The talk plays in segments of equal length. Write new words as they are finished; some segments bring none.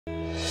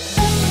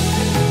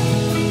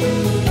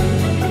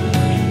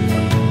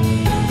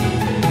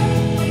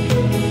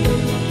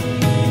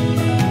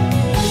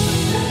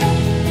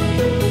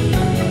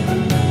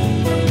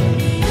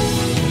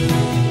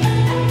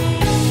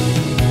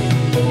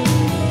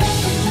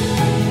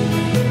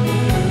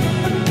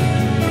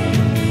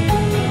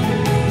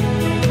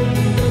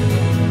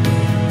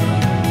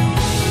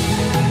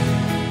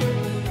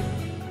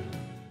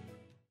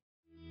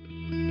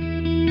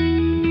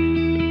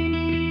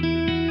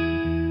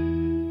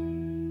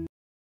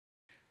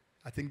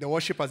I think the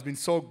worship has been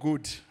so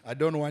good. I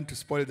don't want to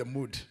spoil the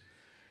mood.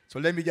 So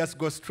let me just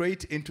go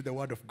straight into the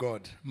Word of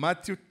God.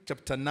 Matthew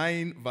chapter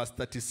 9, verse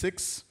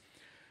 36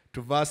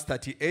 to verse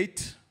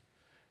 38.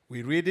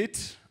 We read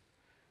it.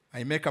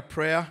 I make a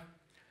prayer.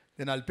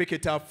 Then I'll pick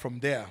it up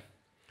from there.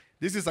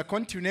 This is a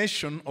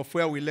continuation of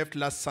where we left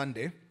last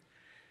Sunday.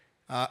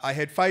 I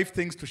had 5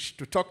 things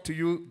to talk to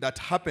you that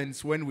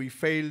happens when we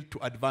fail to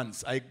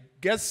advance. I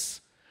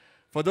guess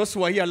for those who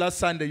were here last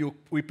Sunday,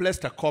 we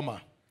placed a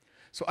comma.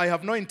 So I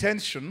have no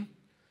intention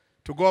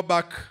to go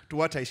back to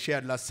what I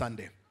shared last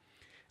Sunday.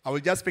 I will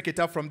just pick it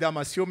up from there. I'm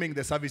assuming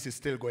the service is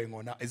still going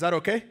on. Is that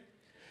okay?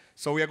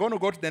 So we are going to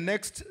go to the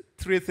next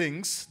 3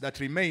 things that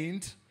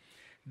remained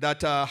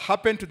that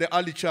happened to the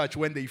early church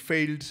when they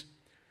failed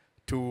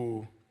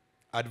to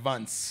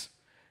advance.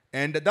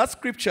 And that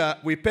scripture,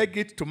 we peg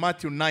it to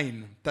Matthew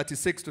 9,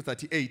 36 to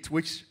 38,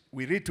 which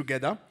we read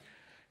together,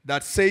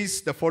 that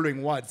says the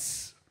following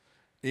words.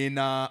 In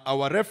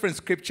our reference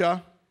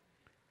scripture,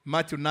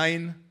 Matthew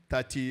 9,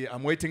 30,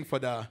 I'm waiting for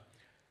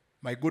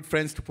my good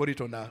friends to put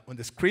it on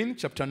the screen,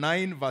 chapter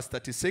 9, verse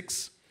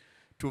 36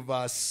 to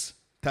verse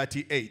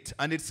 38.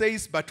 And it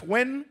says, but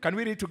when, can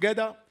we read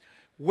together?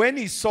 When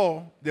he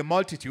saw the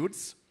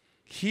multitudes,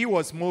 he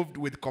was moved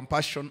with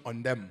compassion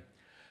on them,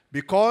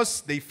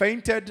 because they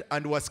fainted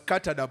and were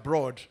scattered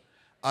abroad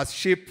as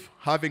sheep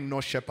having no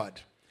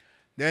shepherd.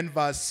 Then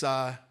verse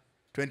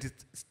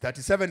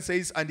 37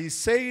 says, and he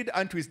said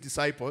unto his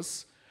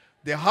disciples,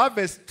 the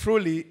harvest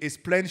truly is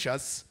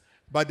plenteous,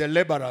 but the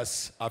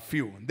laborers are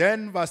few.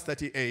 Then verse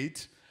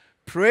 38,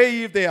 pray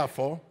ye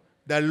therefore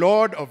the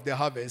Lord of the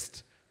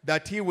harvest,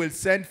 that he will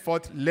send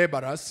forth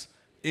laborers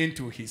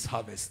into his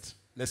harvest.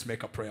 Let's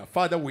make a prayer.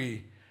 Father,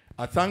 we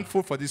are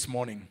thankful for this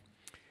morning.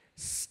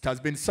 It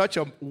has been such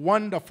a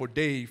wonderful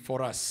day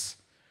for us,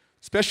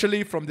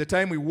 especially from the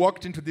time we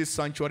walked into this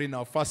sanctuary in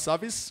our first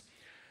service.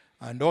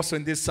 And also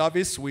in this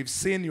service, we've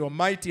seen your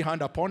mighty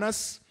hand upon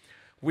us.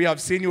 We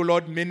have seen you,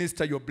 Lord,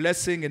 minister your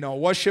blessing in our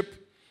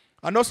worship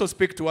and also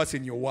speak to us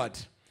in your word.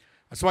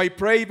 And so I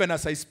pray, even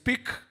as I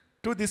speak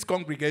to this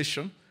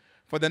congregation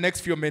for the next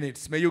few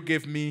minutes, may you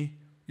give me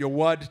your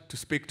word to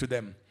speak to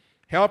them.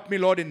 Help me,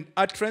 Lord, in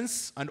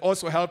utterance, and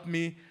also help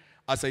me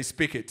as I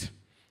speak it.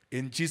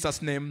 In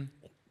Jesus' name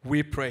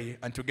we pray,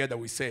 and together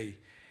we say,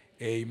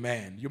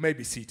 amen. You may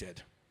be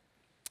seated.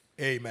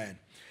 Amen.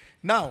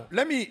 Now,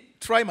 let me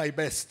try my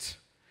best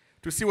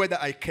to see whether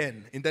I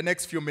can, in the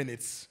next few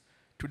minutes,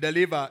 to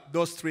deliver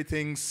those 3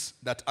 things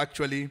that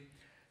actually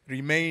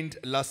remained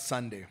last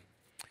Sunday.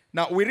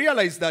 Now, we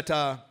realize that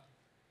the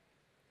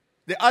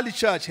early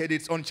church had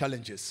its own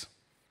challenges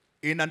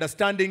in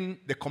understanding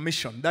the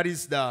commission. That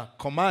is the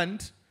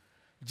command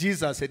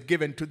Jesus had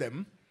given to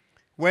them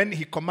when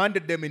he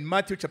commanded them in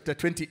Matthew chapter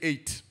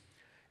 28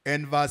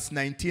 and verse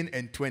 19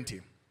 and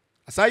 20.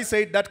 As I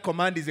said, that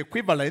command is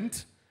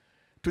equivalent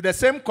to the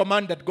same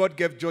command that God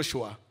gave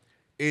Joshua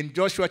in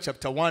Joshua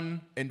chapter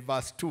 1 and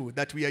verse 2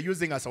 that we are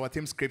using as our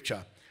theme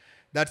scripture,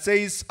 that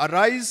says,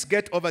 arise,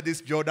 get over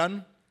this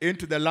Jordan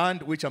into the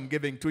land which I'm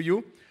giving to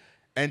you,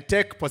 and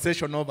take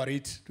possession over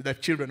it to the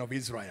children of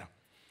Israel.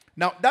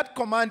 Now, that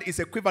command is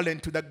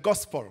equivalent to the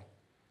gospel,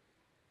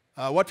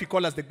 what we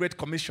call as the Great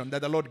Commission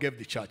that the Lord gave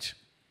the church.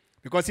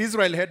 Because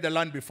Israel had the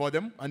land before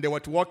them, and they were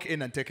to walk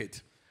in and take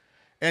it.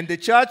 And the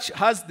church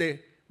has the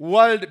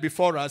world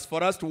before us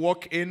for us to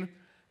walk in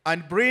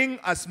and bring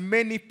as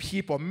many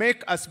people,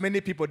 make as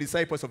many people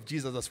disciples of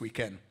Jesus as we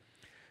can.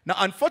 Now,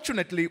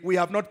 unfortunately, we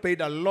have not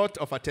paid a lot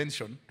of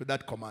attention to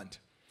that command.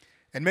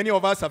 And many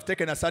of us have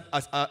taken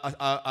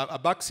a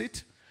back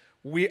seat.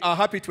 We are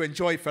happy to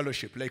enjoy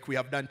fellowship like we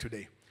have done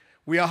today.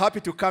 We are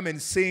happy to come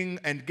and sing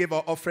and give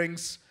our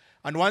offerings.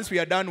 And once we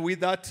are done with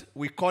that,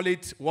 we call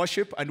it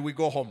worship and we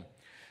go home.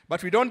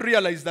 But we don't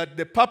realize that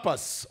the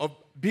purpose of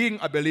being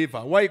a believer,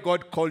 why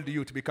God called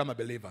you to become a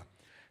believer,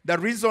 the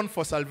reason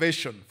for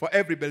salvation for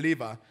every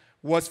believer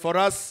was for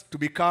us to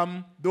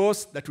become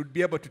those that would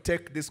be able to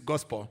take this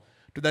gospel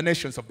to the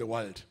nations of the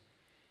world.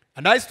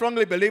 And I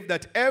strongly believe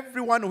that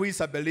everyone who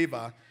is a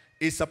believer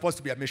is supposed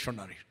to be a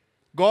missionary.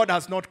 God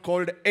has not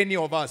called any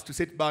of us to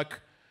sit back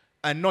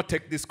and not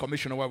take this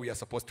commission where we are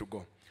supposed to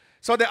go.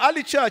 So the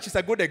early church is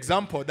a good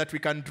example that we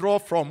can draw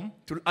from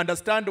to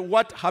understand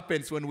what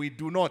happens when we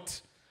do not,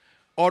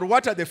 or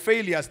what are the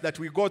failures that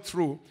we go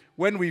through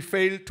when we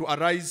fail to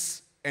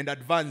arise and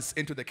advance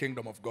into the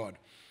kingdom of God.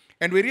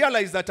 And we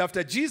realize that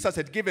after Jesus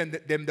had given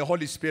them the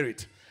Holy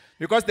Spirit,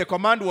 because the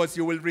command was,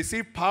 you will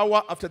receive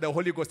power after the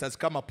Holy Ghost has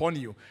come upon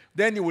you,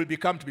 then you will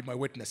become to be my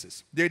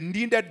witnesses. They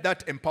needed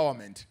that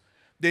empowerment.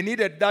 They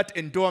needed that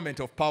endowment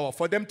of power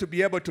for them to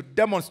be able to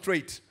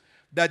demonstrate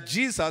that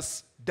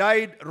Jesus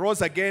died,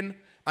 rose again,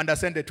 and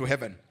ascended to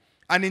heaven.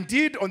 And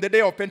indeed, on the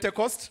day of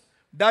Pentecost,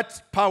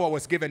 that power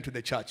was given to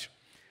the church.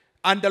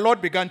 And the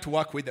Lord began to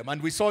work with them.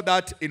 And we saw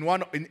that in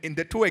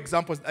the 2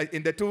 examples,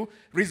 in the 2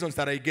 reasons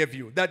that I gave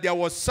you, that there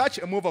was such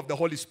a move of the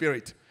Holy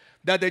Spirit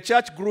that the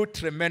church grew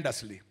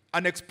tremendously.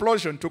 An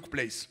explosion took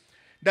place,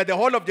 that the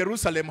whole of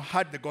Jerusalem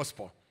heard the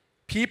gospel.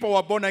 People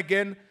were born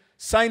again.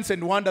 Signs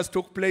and wonders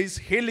took place.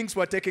 Healings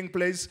were taking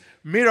place.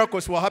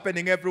 Miracles were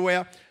happening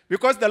everywhere.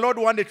 Because the Lord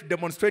wanted to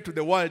demonstrate to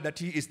the world that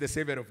he is the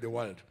Savior of the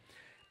world.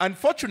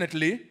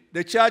 Unfortunately,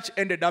 the church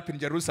ended up in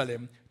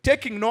Jerusalem,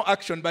 taking no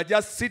action, but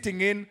just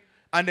sitting in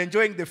and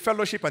enjoying the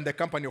fellowship and the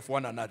company of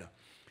one another.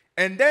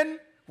 And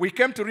then we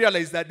came to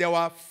realize that there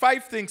were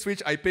 5 things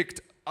which I picked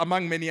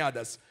among many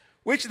others,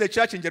 which the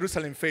church in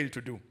Jerusalem failed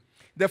to do.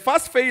 The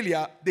first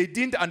failure, they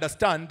didn't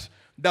understand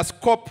the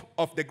scope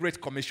of the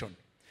Great Commission.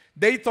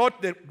 They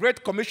thought the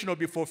Great Commission would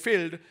be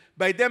fulfilled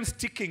by them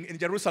sticking in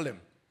Jerusalem.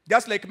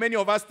 Just like many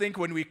of us think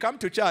when we come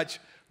to church,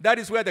 that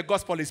is where the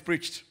gospel is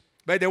preached.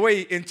 By the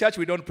way, in church,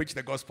 we don't preach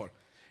the gospel.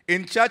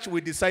 In church,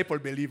 we disciple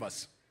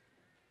believers.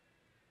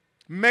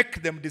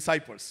 Make them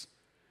disciples.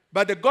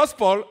 But the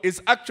gospel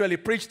is actually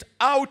preached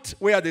out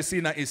where the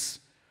sinner is.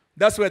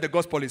 That's where the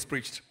gospel is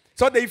preached.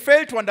 So they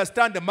failed to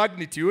understand the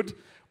magnitude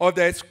of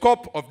the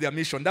scope of their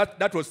mission.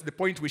 That was the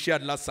point we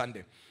shared last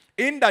Sunday.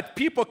 In that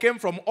people came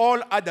from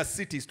all other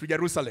cities to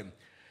Jerusalem.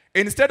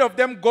 Instead of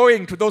them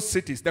going to those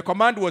cities, the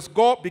command was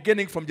go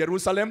beginning from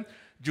Jerusalem,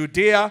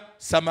 Judea,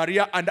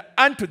 Samaria, and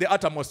unto the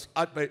uttermost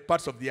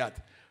parts of the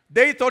earth.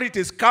 They thought it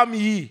is come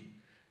ye.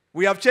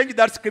 We have changed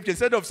that scripture.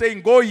 Instead of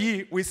saying go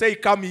ye, we say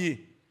come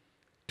ye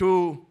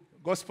to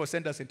Gospel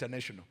Centers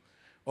International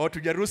or to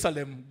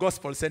Jerusalem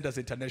Gospel Centers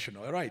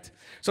International. All right.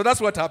 So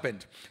that's what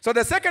happened. So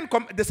the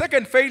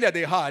second failure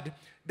they had,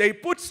 they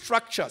put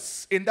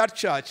structures in that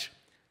church,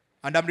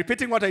 and I'm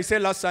repeating what I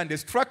said last Sunday,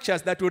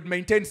 structures that would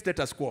maintain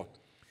status quo.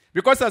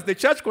 Because as the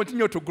church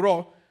continued to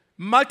grow,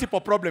 multiple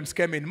problems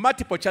came in,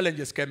 multiple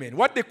challenges came in.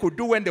 What they could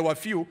do when they were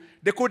few,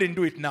 they couldn't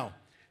do it now.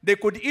 They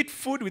could eat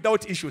food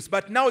without issues,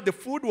 but now the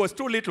food was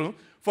too little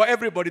for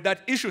everybody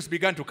that issues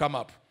began to come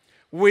up.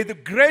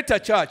 With greater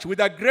church, with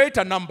a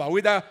greater number,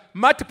 with a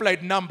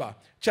multiplied number,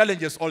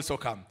 challenges also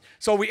come.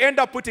 So we end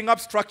up putting up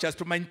structures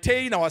to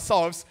maintain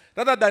ourselves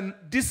rather than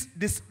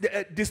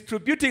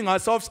distributing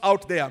ourselves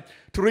out there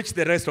to reach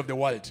the rest of the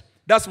world.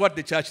 That's what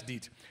the church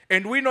did.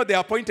 And we know they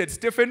appointed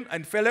Stephen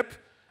and Philip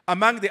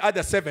among the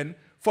other 7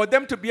 for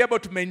them to be able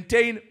to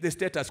maintain the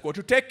status quo,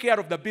 to take care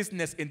of the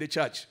business in the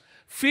church,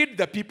 feed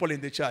the people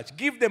in the church,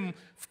 give them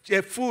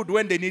food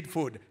when they need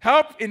food,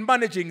 help in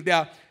managing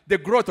the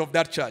growth of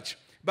that church.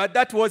 But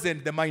that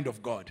wasn't the mind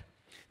of God.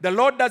 The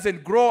Lord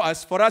doesn't grow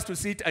us for us to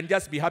sit and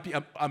just be happy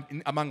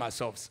among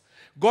ourselves.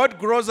 God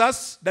grows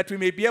us that we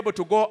may be able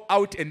to go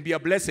out and be a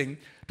blessing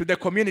to the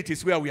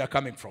communities where we are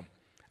coming from.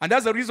 And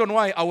that's the reason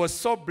why I was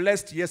so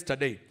blessed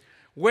yesterday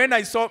when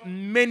I saw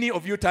many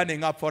of you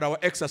turning up for our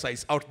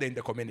exercise out there in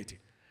the community.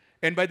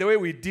 And by the way,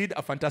 we did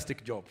a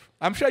fantastic job.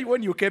 I'm sure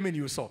when you came in,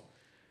 you saw.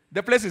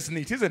 The place is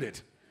neat, isn't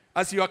it?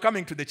 As you are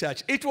coming to the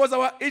church. It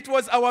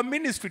was our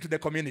ministry to the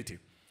community.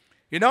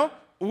 You know,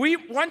 we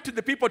want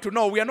the people to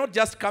know we are not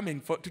just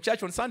coming to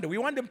church on Sunday. We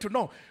want them to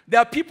know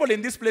there are people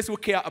in this place who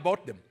care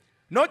about them.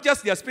 Not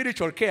just their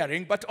spiritual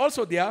caring, but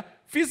also their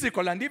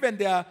physical and even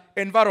their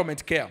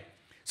environment care.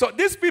 So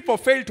these people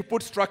failed to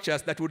put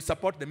structures that would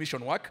support the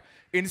mission work.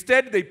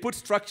 Instead, they put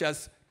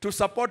structures to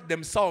support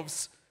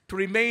themselves, to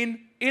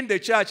remain in the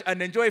church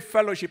and enjoy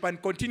fellowship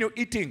and continue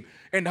eating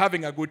and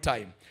having a good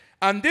time.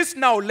 And this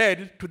now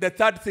led to the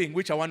third thing,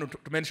 which I want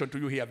to mention to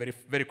you here very,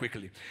 very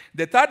quickly.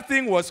 The third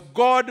thing was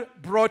God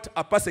brought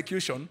a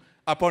persecution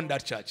upon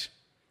that church.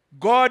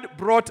 God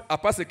brought a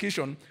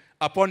persecution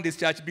upon this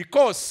church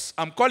because,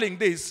 I'm calling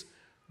this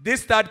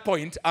third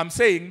point, I'm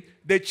saying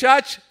the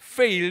church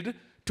failed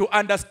to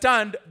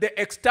understand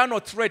the external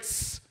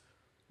threats.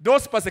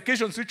 Those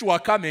persecutions which were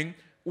coming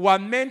were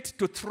meant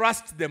to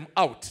thrust them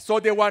out. So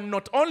they were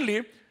not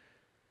only,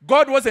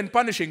 God wasn't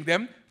punishing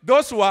them,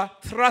 those were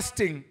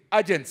thrusting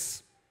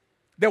agents.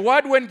 The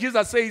word when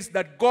Jesus says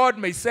that God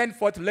may send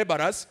forth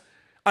laborers,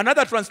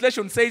 another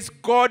translation says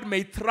God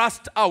may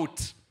thrust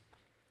out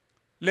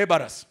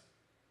laborers.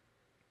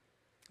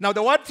 Now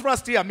the word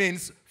thrust here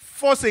means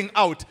forcing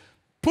out,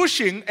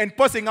 pushing and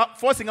forcing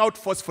out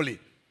forcefully.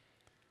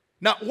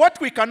 Now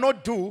what we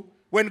cannot do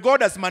when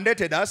God has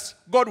mandated us,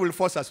 God will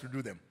force us to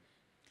do them.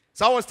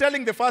 So I was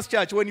telling the first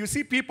church, when you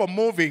see people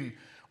moving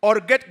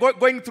or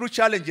going through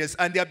challenges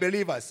and they are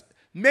believers,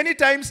 many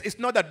times it's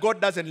not that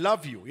God doesn't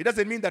love you. It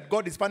doesn't mean that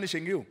God is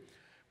punishing you.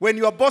 When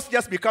your boss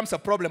just becomes a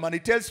problem and he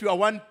tells you, I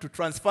want to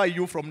transfer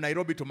you from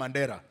Nairobi to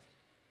Mandera.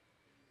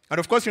 And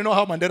of course, you know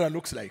how Mandera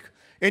looks like.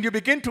 And you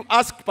begin to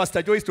ask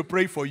Pastor Joyce to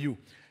pray for you.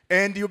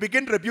 And you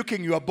begin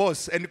rebuking your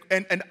boss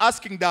and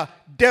asking the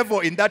devil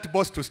in that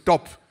boss to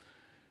stop.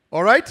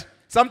 All right?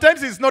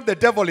 Sometimes it's not the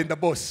devil in the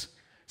boss.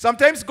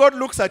 Sometimes God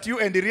looks at you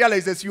and he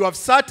realizes you have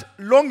sat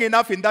long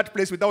enough in that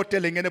place without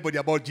telling anybody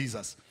about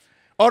Jesus.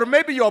 Or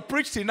maybe you have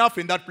preached enough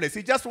in that place.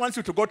 He just wants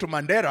you to go to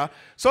Mandera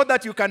so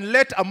that you can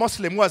let a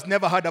Muslim who has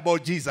never heard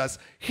about Jesus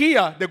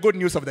hear the good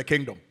news of the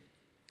kingdom.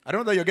 I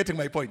don't know that you're getting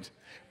my point.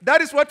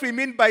 That is what we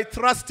mean by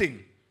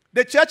thrusting.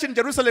 The church in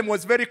Jerusalem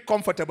was very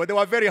comfortable. They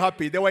were very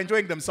happy. They were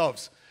enjoying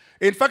themselves.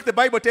 In fact, the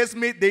Bible tells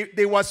me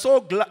they were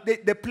so glad.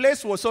 The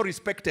place was so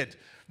respected.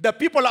 The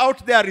people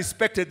out there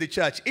respected the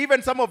church.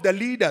 Even some of the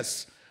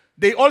leaders,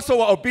 they also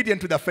were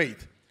obedient to the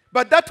faith.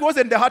 But that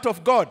wasn't the heart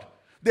of God.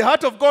 The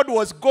heart of God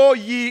was go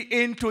ye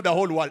into the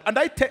whole world. And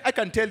I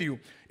can tell you,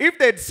 if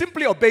they had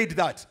simply obeyed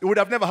that, it would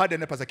have never had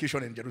any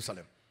persecution in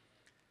Jerusalem.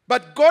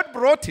 But God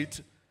brought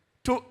it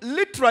to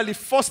literally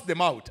force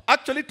them out,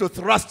 actually to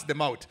thrust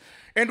them out.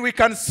 And we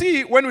can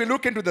see when we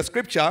look into the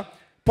scripture,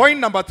 point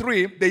number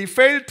 3, they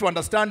failed to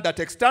understand that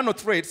external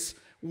threats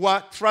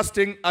were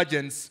thrusting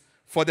agents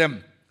for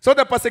them. So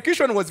the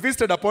persecution was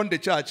visited upon the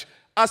church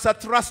as a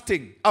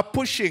thrusting, a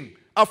pushing,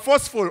 a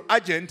forceful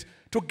agent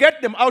to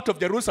get them out of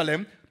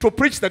Jerusalem to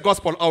preach the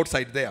gospel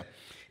outside there.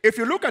 If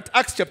you look at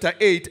Acts chapter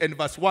 8 and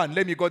verse 1,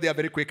 let me go there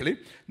very quickly.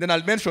 Then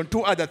I'll mention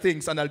 2 other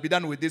things and I'll be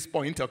done with this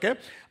point, okay?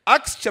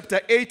 Acts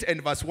chapter 8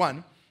 and verse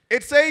 1,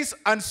 it says,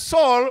 and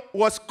Saul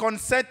was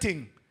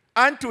consenting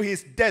unto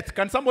his death.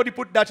 Can somebody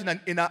put that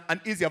in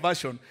an easier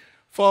version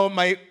for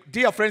my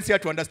dear friends here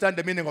to understand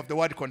the meaning of the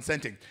word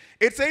consenting?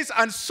 It says,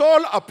 and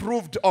Saul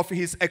approved of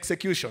his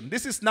execution.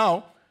 This is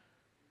now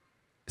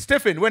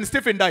Stephen, when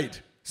Stephen died.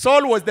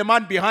 Saul was the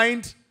man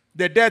behind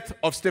the death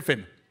of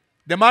Stephen.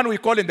 The man we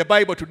call in the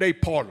Bible today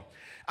Paul.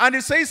 And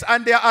it says,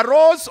 and there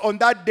arose on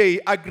that day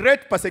a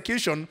great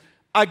persecution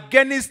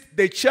against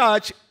the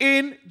church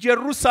in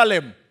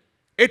Jerusalem.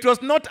 It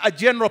was not a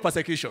general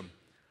persecution.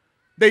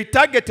 They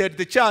targeted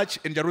the church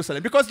in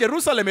Jerusalem because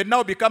Jerusalem had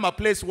now become a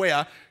place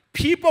where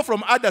people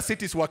from other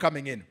cities were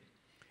coming in.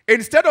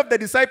 Instead of the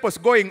disciples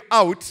going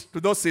out to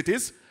those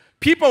cities,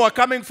 people were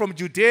coming from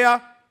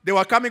Judea, they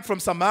were coming from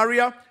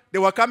Samaria, they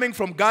were coming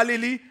from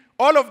Galilee,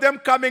 all of them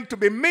coming to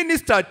be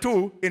ministered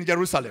to in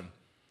Jerusalem.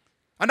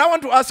 And I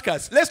want to ask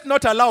us, let's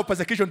not allow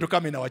persecution to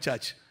come in our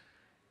church.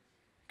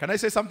 Can I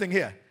say something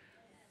here?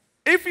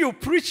 If you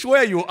preach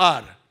where you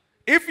are,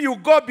 if you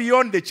go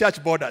beyond the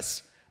church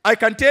borders, I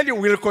can tell you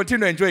we'll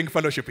continue enjoying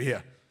fellowship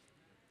here.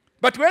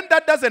 But when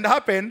that doesn't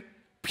happen,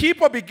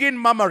 people begin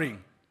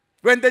murmuring.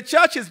 When the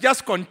church is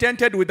just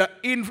contented with the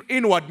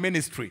inward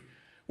ministry,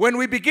 when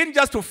we begin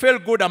just to feel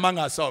good among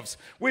ourselves,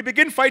 we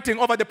begin fighting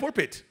over the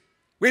pulpit.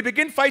 We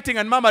begin fighting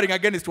and murmuring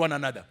against one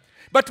another.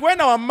 But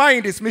when our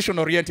mind is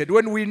mission-oriented,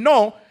 when we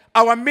know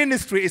our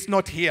ministry is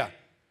not here,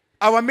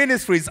 our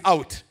ministry is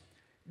out,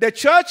 the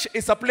church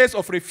is a place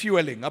of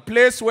refueling, a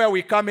place where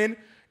we come in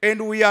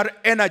and we are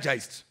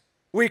energized.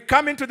 We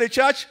come into the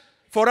church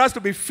for us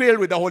to be filled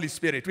with the Holy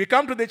Spirit. We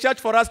come to the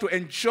church for us to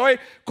enjoy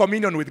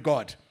communion with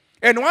God.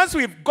 And once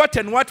we've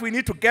gotten what we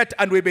need to get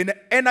and we've been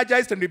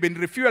energized and we've been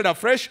refueled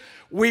afresh,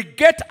 we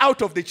get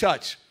out of the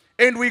church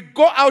and we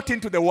go out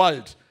into the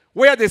world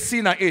where the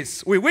sinner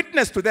is. We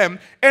witness to them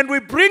and we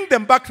bring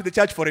them back to the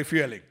church for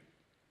refueling.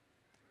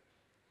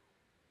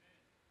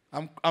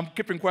 I'm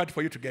keeping quiet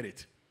for you to get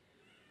it.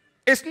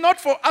 It's not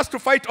for us to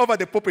fight over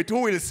the pulpit,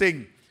 who will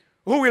sing,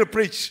 who will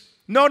preach.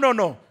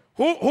 No.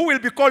 Who will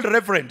be called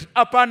reverend?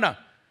 Apana.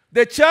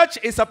 The church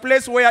is a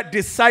place where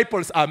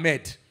disciples are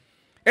made.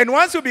 And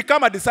once you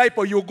become a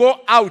disciple, you go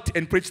out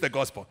and preach the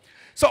gospel.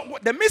 So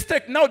the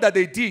mistake now that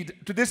they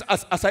did to this,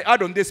 as I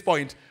add on this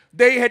point,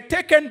 they had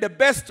taken the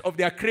best of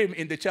their cream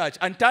in the church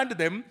and turned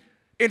them,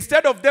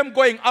 instead of them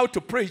going out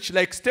to preach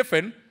like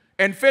Stephen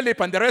and Philip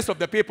and the rest of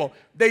the people,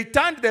 they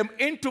turned them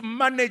into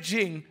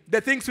managing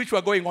the things which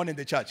were going on in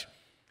the church.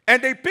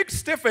 And they picked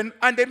Stephen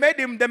and they made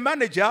him the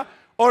manager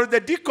or the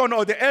deacon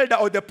or the elder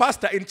or the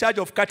pastor in charge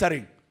of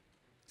catering.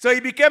 So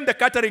he became the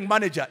catering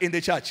manager in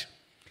the church.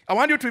 I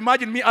want you to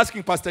imagine me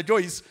asking Pastor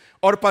Joyce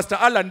or Pastor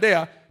Alan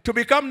there to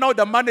become now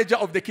the manager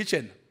of the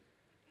kitchen.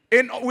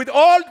 And with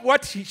all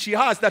what she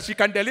has that she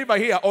can deliver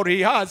here or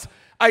he has,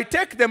 I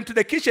take them to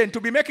the kitchen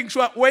to be making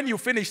sure when you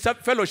finish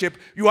fellowship,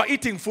 you are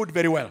eating food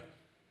very well.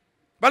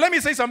 But let me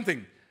say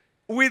something.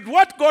 With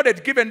what God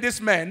had given this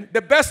man,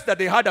 the best that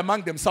they had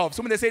among themselves,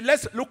 so when they say,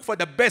 let's look for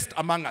the best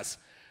among us,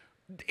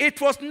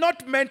 it was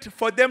not meant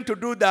for them to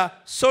do the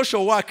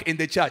social work in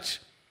the church.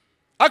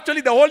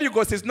 Actually, the Holy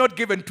Ghost is not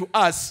given to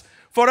us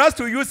for us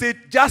to use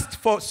it just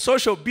for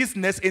social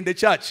business in the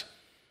church.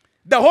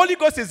 The Holy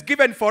Ghost is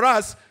given for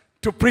us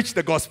to preach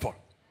the gospel.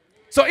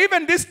 So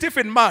even this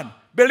Stephen man,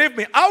 believe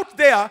me, out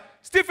there,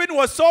 Stephen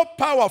was so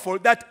powerful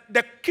that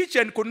the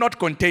kitchen could not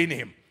contain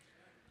him.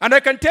 And I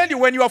can tell you,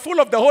 when you are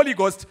full of the Holy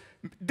Ghost,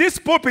 this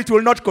pulpit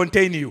will not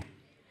contain you.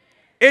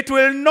 It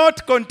will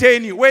not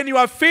contain you. When you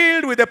are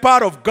filled with the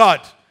power of God,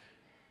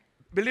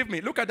 believe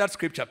me, look at that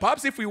scripture.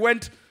 Perhaps if we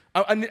went,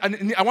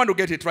 I want to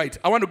get it right.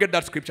 I want to get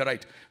that scripture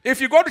right.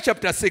 If you go to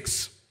chapter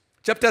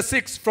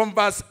 6 from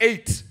verse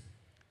 8,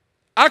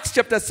 Acts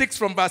chapter 6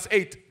 from verse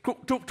 8,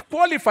 to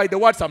qualify the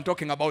words I'm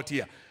talking about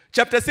here.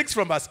 Chapter 6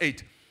 from verse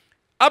 8,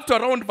 up to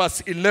around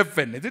verse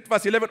 11. Is it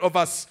verse 11 or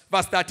verse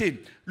 13?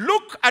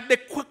 Look at the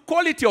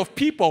quality of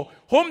people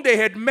whom they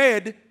had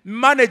made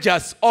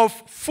managers of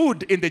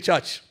food in the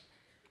church.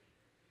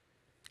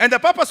 And the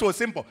purpose was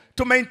simple,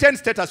 to maintain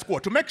status quo,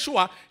 to make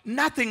sure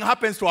nothing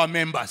happens to our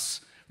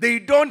members. They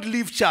don't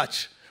leave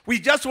church. We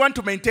just want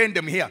to maintain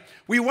them here.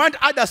 We want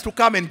others to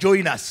come and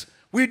join us.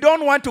 We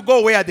don't want to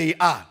go where they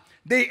are.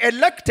 They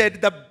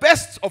elected the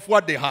best of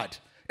what they had.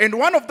 And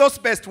one of those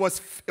best was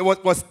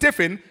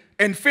Stephen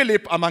and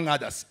Philip, among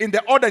others, in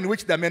the order in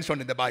which they're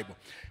mentioned in the Bible.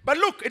 But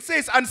look, it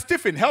says, and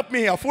Stephen, help me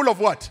here, full of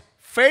what?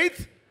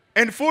 Faith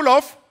and full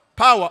of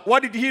power,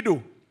 what did he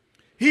do?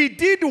 He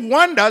did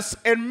wonders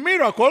and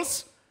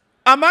miracles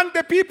among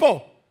the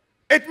people.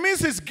 It means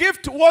his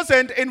gift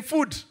wasn't in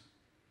food.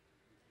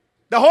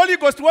 The Holy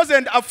Ghost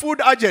wasn't a food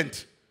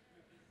agent.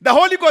 The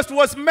Holy Ghost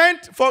was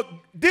meant for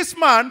this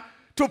man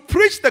to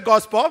preach the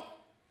gospel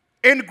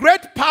in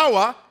great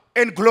power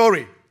and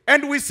glory.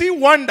 And we see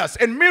wonders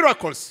and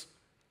miracles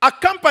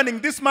accompanying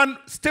this man,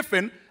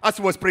 Stephen, as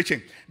he was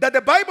preaching. That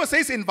the Bible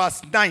says in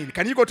verse 9,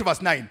 can you go to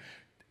verse 9?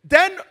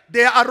 Then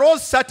there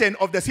arose certain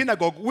of the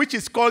synagogue, which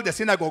is called the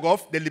synagogue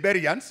of the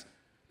Liberians,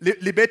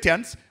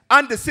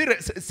 and the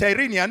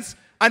Cyrenians,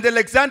 and the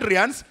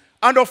Alexandrians,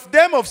 and of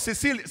them of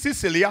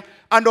Sicilia,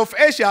 and of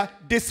Asia,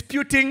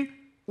 disputing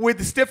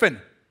with Stephen.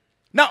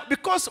 Now,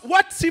 because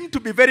what seemed to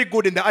be very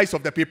good in the eyes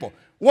of the people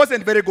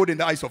wasn't very good in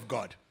the eyes of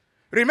God.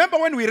 Remember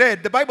when we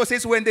read, the Bible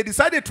says when they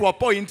decided to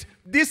appoint,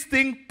 this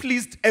thing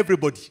pleased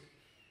everybody.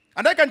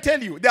 And I can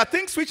tell you, there are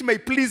things which may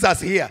please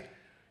us here.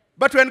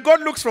 But when God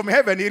looks from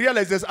heaven, he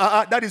realizes,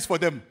 that is for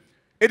them.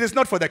 It is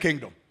not for the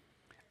kingdom.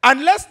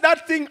 Unless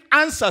that thing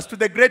answers to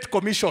the Great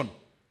Commission.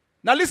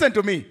 Now listen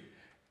to me.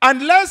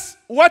 Unless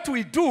what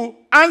we do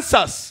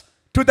answers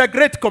to the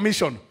Great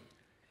Commission.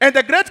 And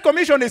the Great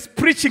Commission is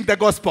preaching the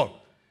gospel.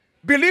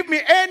 Believe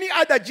me, any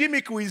other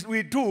gimmick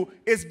we do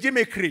is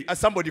gimmickry, as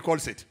somebody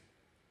calls it.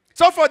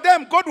 So for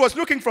them, God was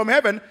looking from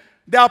heaven.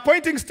 They are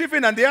appointing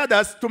Stephen and the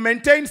others to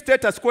maintain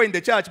status quo in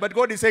the church. But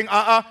God is saying,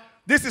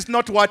 this is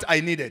not what I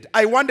needed.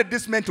 I wanted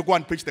this man to go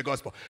and preach the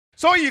gospel.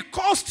 So he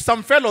caused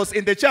some fellows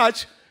in the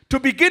church to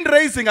begin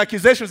raising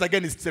accusations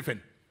against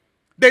Stephen.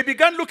 They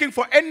began looking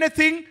for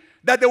anything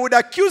that they would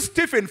accuse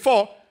Stephen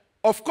for.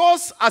 Of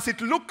course, as it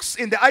looks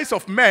in the eyes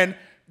of men,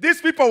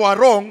 these people were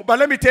wrong. But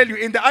let me tell you,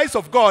 in the eyes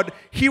of God,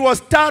 he was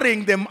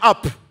stirring them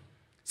up.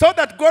 So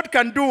that God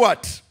can do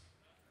what?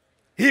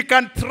 He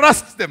can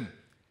thrust them,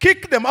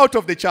 kick them out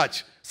of the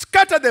church,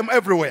 scatter them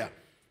everywhere.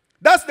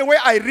 That's the way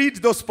I read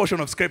those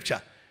portions of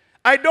scripture.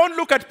 I don't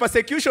look at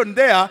persecution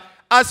there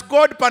as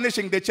God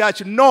punishing the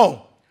church.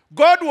 No.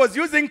 God was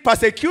using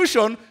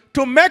persecution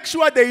to make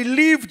sure they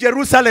leave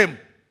Jerusalem.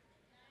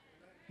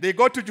 They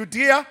go to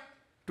Judea,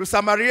 to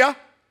Samaria,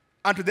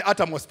 and to the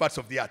uttermost parts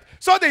of the earth.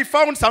 So they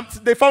found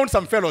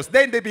some fellows.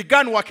 Then they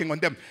began working on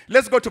them.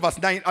 Let's go to verse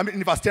 10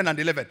 and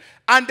 11.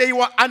 And they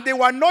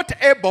were not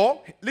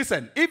able,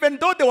 listen, even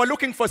though they were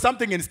looking for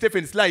something in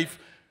Stephen's life,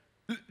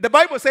 the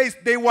Bible says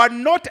they were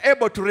not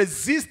able to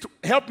resist,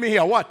 help me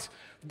here, what?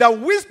 The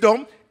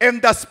wisdom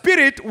and the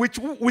spirit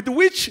with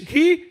which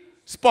he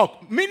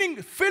spoke.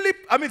 Meaning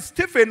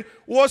Stephen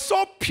was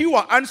so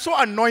pure and so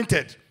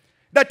anointed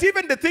that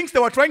even the things they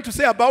were trying to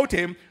say about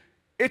him,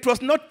 it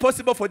was not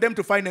possible for them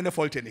to find any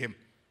fault in him.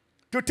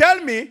 To tell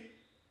me,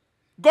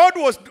 God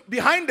was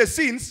behind the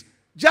scenes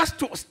just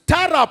to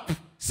stir up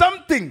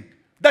something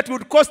that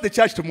would cause the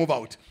church to move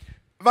out.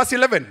 Verse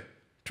 11.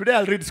 Today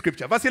I'll read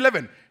scripture. Verse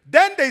 11.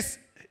 Then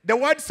the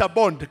word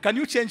sabond. Can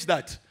you change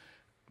that?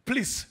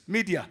 Please,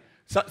 media.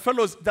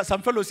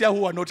 Some fellows here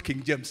who are not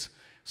King James.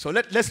 So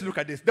let's look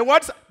at this. The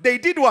words, they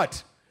did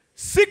what?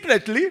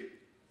 Secretly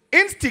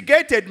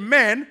instigated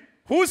men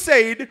who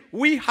said,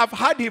 we have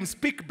heard him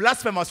speak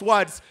blasphemous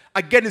words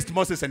against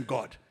Moses and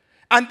God.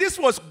 And this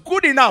was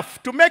good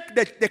enough to make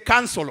the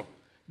council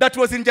that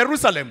was in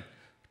Jerusalem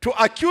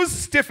to accuse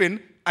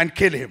Stephen and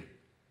kill him.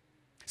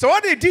 So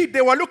what they did,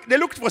 they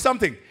looked for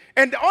something.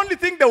 And the only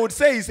thing they would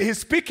say is he's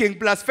speaking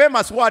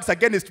blasphemous words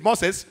against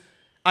Moses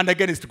and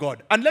against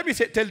God. And let me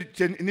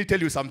tell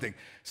you something.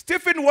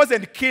 Stephen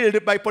wasn't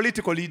killed by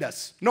political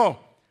leaders. No.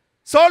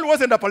 Saul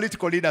wasn't a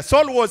political leader.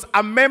 Saul was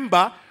a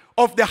member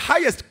of the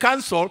highest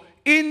council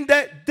in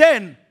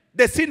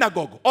the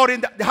synagogue, or in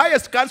the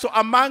highest council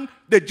among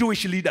the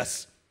Jewish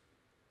leaders.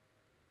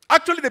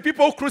 Actually, the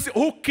people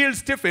who killed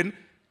Stephen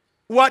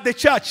were the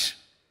church,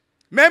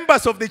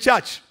 members of the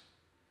church.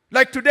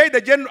 Like today,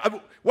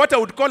 what I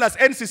would call as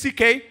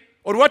NCCK,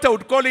 or what I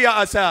would call here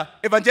as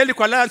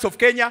Evangelical Alliance of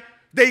Kenya,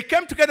 they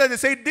came together and they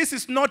said, this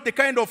is not the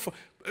kind of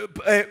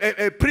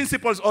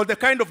principles or the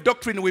kind of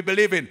doctrine we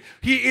believe in.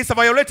 He is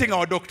violating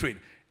our doctrine.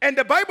 And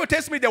the Bible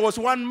tells me there was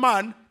one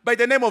man by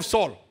the name of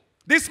Saul.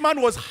 This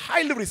man was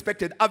highly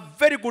respected, a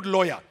very good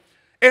lawyer.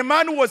 A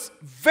man who was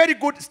very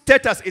good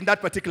status in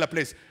that particular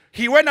place.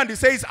 He went and he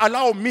says,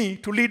 allow me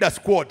to lead a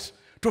squad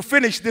to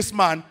finish this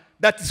man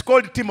that is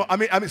called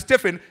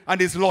Stephen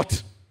and his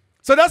lot.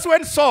 So that's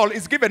when Saul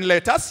is given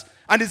letters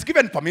and is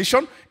given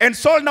permission. And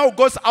Saul now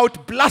goes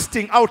out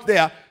blasting out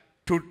there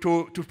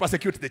to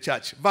persecute the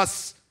church.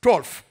 Verse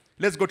 12.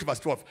 Let's go to verse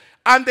 12.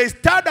 And they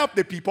stirred up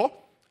the people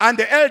and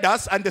the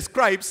elders and the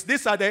scribes.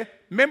 These are the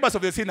members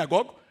of the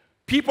synagogue.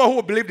 People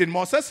who believed in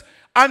Moses,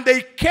 and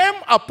they came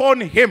upon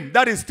him,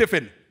 that is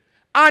Stephen,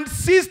 and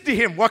seized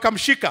him,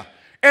 wakamshika,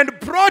 and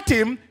brought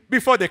him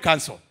before the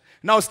council.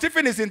 Now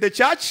Stephen is in the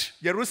church,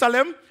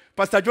 Jerusalem.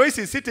 Pastor Joyce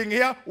is sitting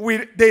here.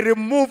 They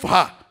remove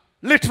her,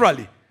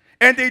 literally,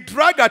 and they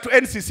drag her to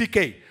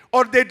NCCK,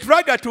 or they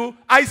drag her to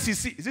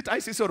ICC. Is it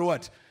ICC or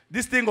what?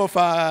 This thing of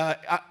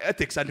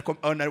ethics and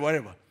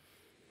whatever.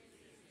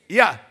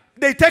 Yeah,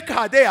 they take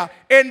her there,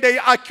 and they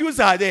accuse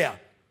her there.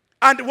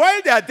 And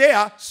while they are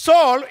there,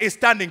 Saul is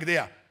standing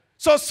there.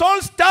 So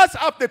Saul stirs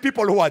up the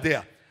people who are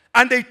there.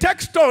 And they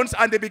take stones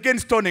and they begin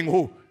stoning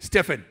who?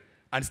 Stephen.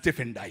 And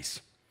Stephen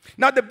dies.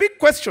 Now the big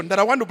question that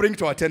I want to bring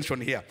to our attention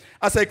here,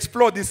 as I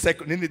explore this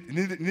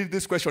need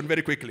this question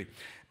very quickly.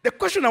 The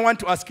question I want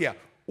to ask here,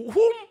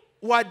 whom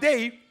were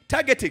they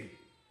targeting?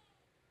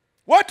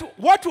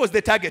 What was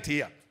the target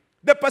here?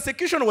 The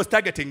persecution was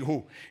targeting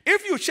who?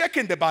 If you check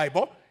in the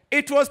Bible,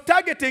 it was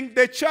targeting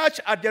the church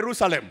at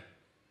Jerusalem.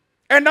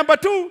 And number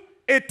two,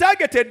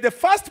 the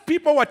first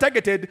people who were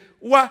targeted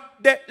were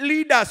the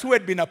leaders who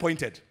had been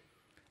appointed.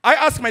 I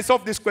ask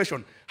myself this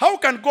question. How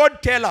can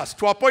God tell us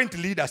to appoint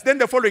leaders, then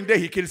the following day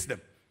he kills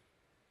them?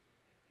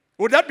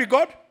 Would that be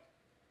God?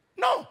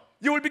 No.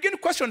 You will begin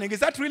questioning, is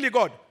that really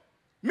God?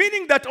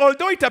 Meaning that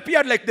although it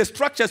appeared like the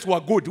structures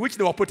were good, which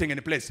they were putting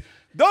in place,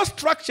 those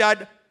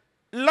structures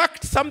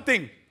lacked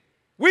something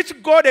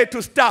which God had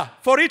to stir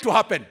for it to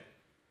happen.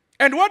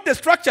 And what the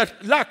structure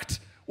lacked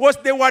was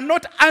they were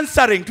not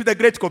answering to the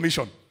Great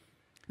Commission.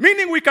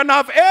 Meaning we can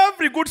have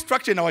every good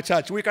structure in our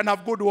church. We can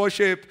have good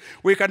worship.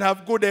 We can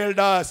have good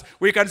elders.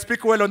 We can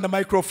speak well on the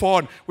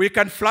microphone. We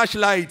can flash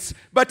lights.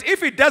 But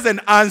if it doesn't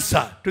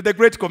answer to the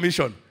Great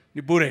Commission,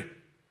 nibure.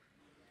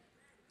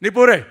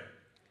 Nibure.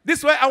 This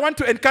is why I want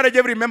to encourage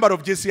every member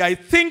of GCI.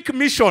 Think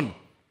mission.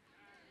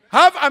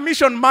 Have a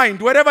mission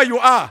mind wherever you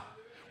are.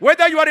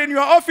 Whether you are in your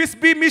office,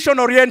 be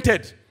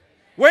mission-oriented.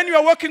 When you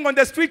are walking on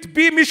the street,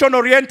 be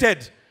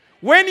mission-oriented.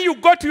 When you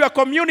go to your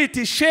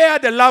community, share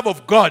the love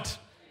of God.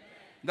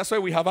 That's why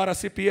we have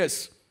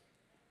RCPS.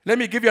 Let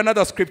me give you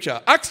another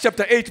scripture. Acts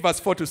chapter 8, verse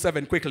 4 to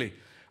 7, quickly.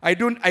 I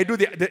do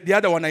the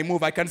other one, I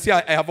move. I can see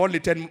I have only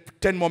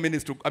 15 more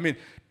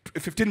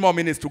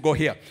minutes to go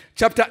here.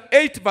 Chapter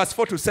 8, verse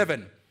 4 to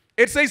 7.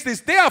 It says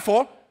this,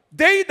 therefore,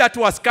 they that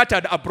were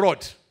scattered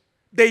abroad,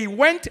 they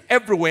went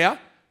everywhere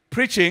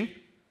preaching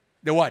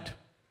the word.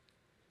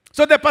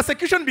 So the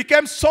persecution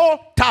became so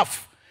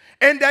tough.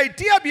 And the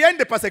idea behind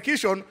the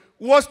persecution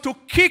was to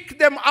kick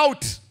them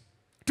out.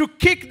 To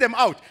kick them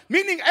out.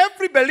 Meaning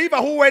every believer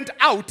who went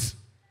out,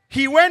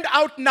 he went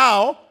out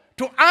now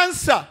to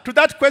answer to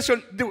that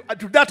question,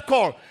 to that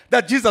call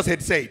that Jesus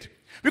had said.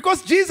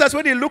 Because Jesus,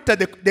 when he looked at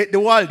the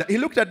world, he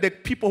looked at the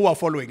people who are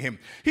following him.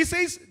 He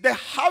says, the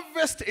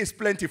harvest is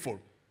plentiful,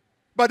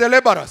 but the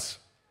laborers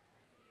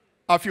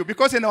are few.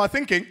 Because in our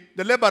thinking,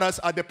 the laborers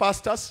are the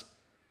pastors,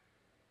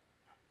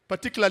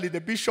 particularly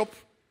the bishop,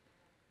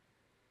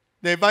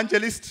 the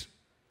evangelist,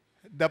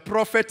 the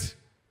prophet,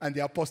 and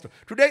the apostle.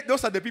 Today,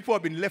 those are the people who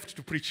have been left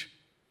to preach.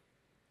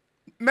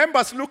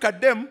 Members look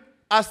at them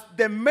as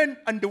the men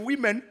and the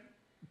women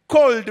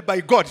called by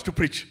God to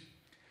preach.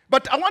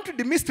 But I want to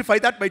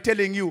demystify that by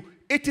telling you,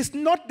 it is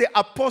not the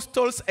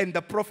apostles and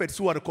the prophets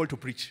who are called to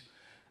preach.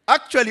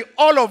 Actually,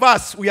 all of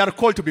us, we are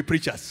called to be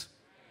preachers.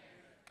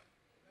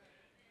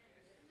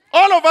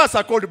 All of us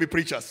are called to be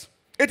preachers.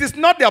 It is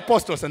not the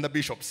apostles and the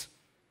bishops.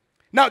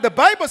 Now, the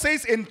Bible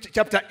says in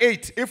chapter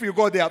 8, if you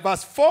go there,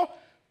 verse 4,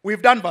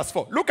 we've done verse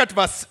 4. Look at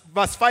verse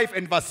 5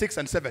 and verse 6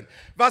 and 7.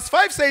 Verse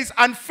 5 says,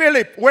 and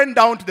Philip went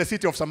down to the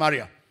city of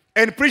Samaria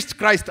and preached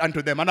Christ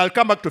unto them. And I'll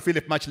come back to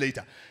Philip much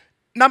later.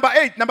 Number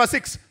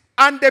 6.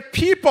 And the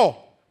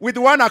people with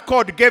one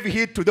accord gave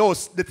heed to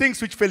the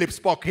things which Philip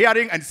spoke,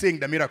 hearing and seeing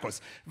the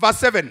miracles. Verse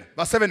 7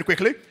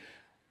 quickly.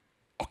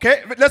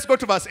 Okay, let's go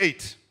to verse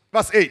 8.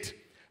 Verse 8.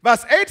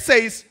 Verse 8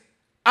 says,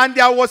 and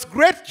there was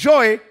great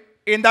joy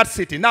in that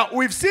city. Now,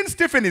 we've seen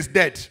Stephen is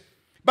dead.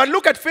 But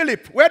look at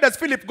Philip. Where does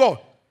Philip go?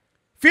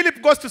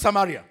 Philip goes to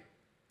Samaria.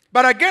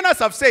 But again,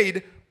 as I've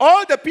said,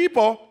 all the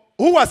people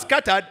who were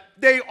scattered,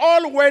 they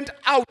all went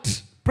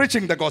out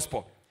preaching the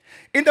gospel.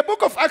 In the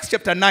book of Acts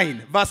chapter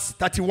 9, verse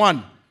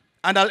 31,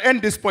 and I'll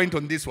end this point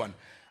on this one.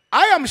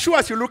 I am sure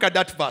as you look at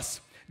that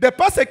verse, the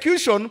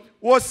persecution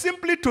was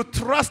simply to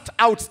thrust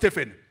out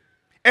Stephen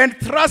and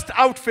thrust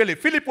out Philip.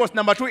 Philip was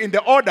number 2 in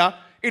the order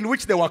in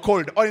which they were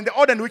called, or in the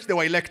order in which they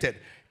were elected.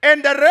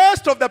 And the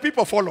rest of the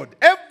people followed.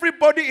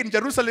 Everybody in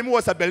Jerusalem who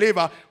was a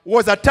believer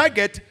was a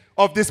target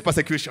of this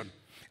persecution.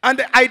 And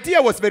the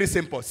idea was very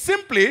simple.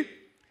 Simply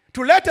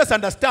to let us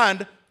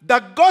understand the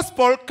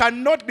gospel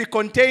cannot be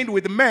contained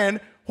with men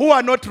who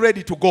are not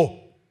ready to go.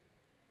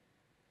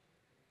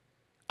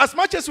 As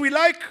much as we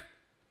like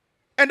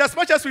and as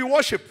much as we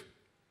worship,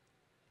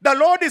 the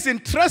Lord is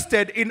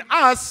interested in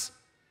us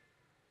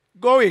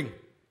going.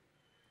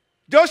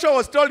 Joshua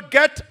was told,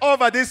 get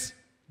over this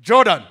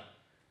Jordan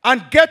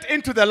and get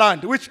into the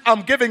land which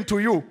I'm giving to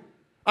you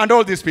and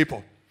all these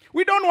people.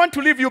 We don't want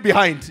to leave you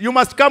behind. You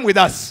must come with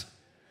us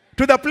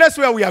to the place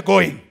where we are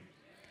going.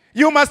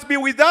 You must be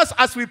with us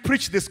as we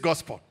preach this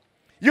gospel.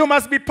 You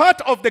must be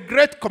part of the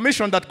great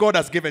commission that God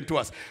has given to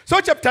us. So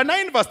chapter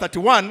 9 verse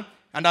 31,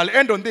 and I'll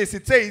end on this,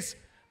 it says,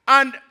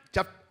 and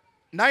chapter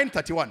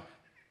 9:31,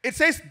 it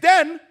says,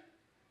 then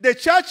the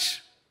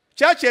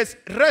churches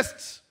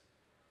rest.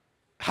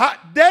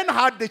 Then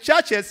had the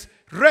churches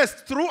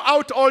rest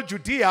throughout all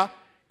Judea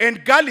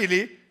and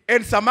Galilee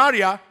and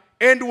Samaria,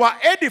 and were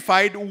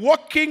edified,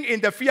 walking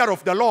in the fear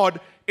of the Lord,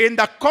 in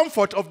the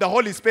comfort of the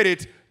Holy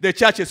Spirit, the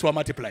churches were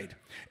multiplied.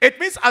 It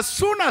means as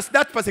soon as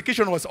that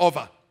persecution was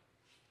over,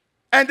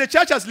 and the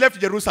church has left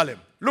Jerusalem.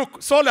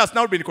 Look, Saul has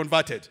now been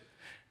converted.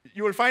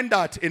 You will find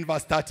that in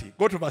verse 30.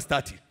 Go to verse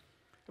 30.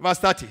 Verse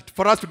 30,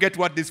 for us to get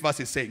what this verse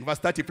is saying. Verse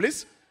 30,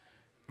 please.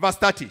 Verse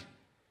 30.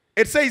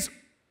 It says,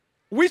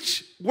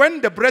 which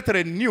when the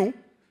brethren knew,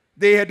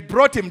 they had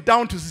brought him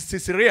down to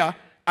Caesarea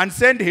and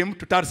sent him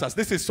to Tarsus.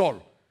 This is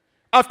Saul.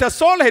 After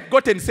Saul had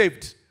gotten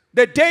saved,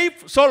 the day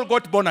Saul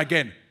got born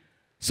again,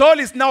 Saul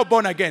is now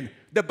born again.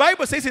 The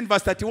Bible says in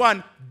verse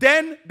 31,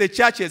 then the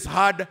churches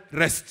had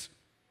rest.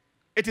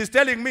 It is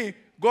telling me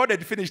God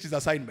had finished his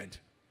assignment.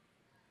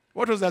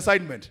 What was the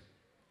assignment?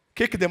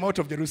 Kick them out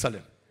of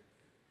Jerusalem.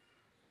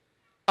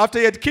 After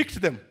he had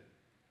kicked them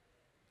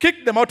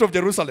out of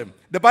Jerusalem,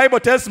 the Bible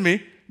tells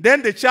me,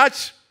 then the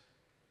church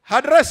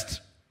had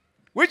rest,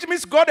 which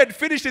means God had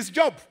finished his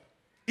job.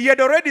 He had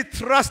already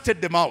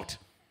thrusted them out.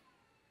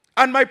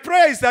 And my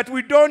prayer is that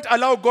we don't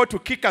allow God to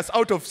kick us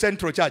out of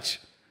Central Church.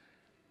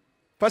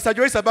 Pastor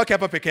Joyce abaki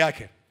hapa peke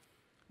yake.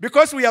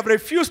 Because we have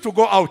refused to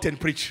go out and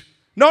preach.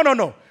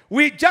 No.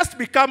 We just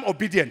become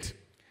obedient.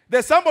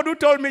 There's somebody who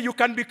told me you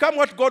can become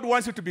what God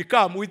wants you to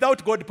become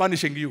without God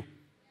punishing you.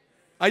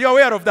 Are you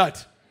aware of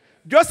that?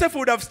 Joseph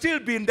would have still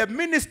been the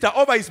minister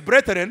over his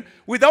brethren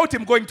without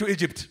him going to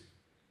Egypt.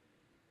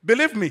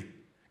 Believe me,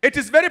 it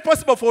is very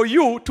possible for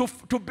you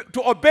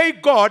to obey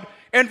God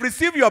and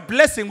receive your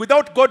blessing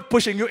without God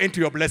pushing you into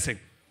your blessing.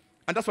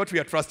 And that's what we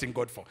are trusting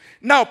God for.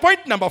 Now,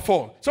 point number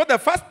 4. So the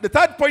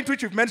third point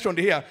which we've mentioned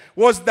here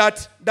was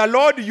that the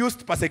Lord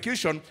used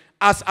persecution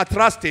as a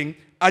trusting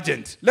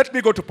agent. Let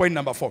me go to point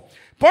number 4.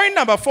 Point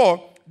number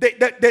 4,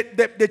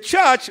 the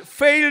church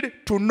failed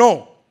to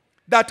know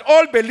that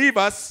all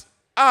believers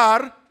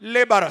are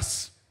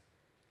laborers.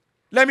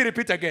 Let me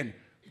repeat again.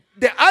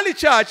 The early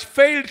church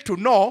failed to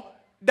know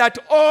that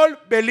all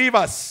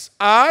believers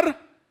are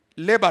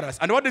laborers.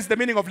 And what is the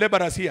meaning of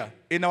laborers here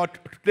in our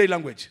today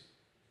language?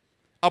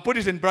 I'll put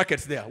it in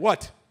brackets there.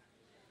 What?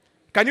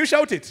 Can you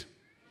shout it?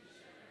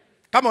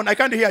 Come on, I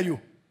can't hear you.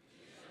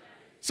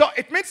 So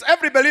it means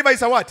every believer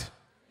is a what?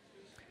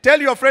 Tell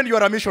your friend you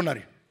are a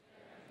missionary.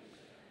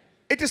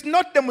 It is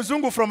not the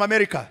Mzungu from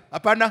America.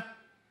 Apana.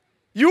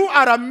 You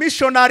are a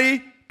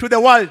missionary to the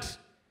world.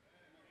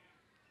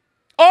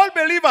 All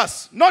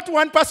believers, not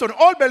one person,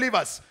 all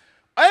believers.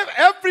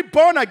 Every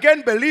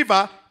born-again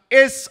believer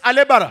is a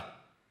laborer.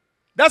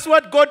 That's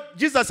what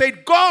Jesus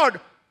said, God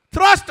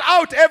thrust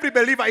out every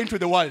believer into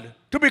the world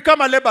to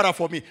become a laborer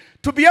for me,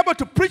 to be able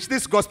to preach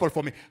this gospel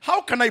for me.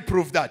 How can I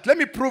prove that? Let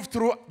me prove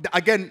through,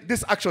 again,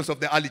 these actions of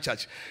the early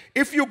church.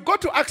 If you go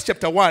to Acts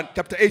chapter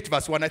 8,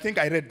 verse 1, I think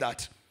I read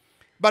that.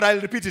 But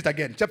I'll repeat it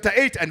again. Chapter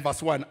 8 and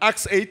verse 1.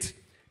 Acts 8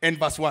 and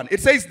verse 1.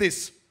 It says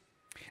this,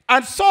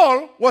 and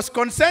Saul was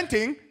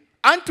consenting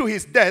unto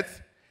his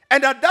death,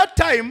 and at that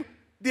time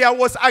there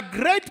was a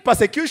great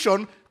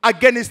persecution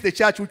against the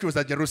church which was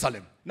at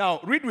Jerusalem.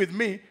 Now, read with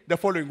me the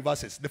following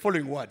verses, the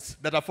following words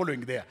that are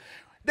following there.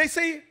 They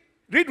say,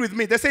 read with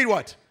me, they say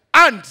what?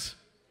 And.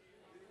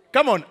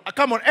 Come on,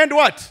 and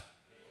what?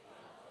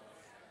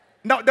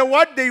 Now, the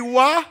word they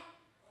were,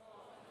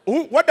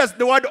 what does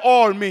the word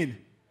all mean?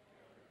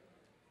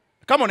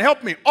 Come on,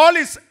 help me. All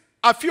is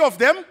a few of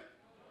them.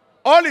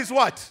 All is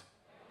what?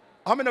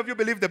 How many of you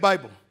believe the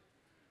Bible?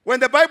 When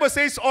the Bible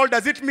says all,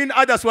 does it mean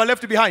others were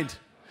left behind?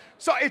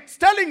 So it's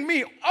telling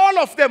me all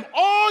of them,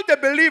 all the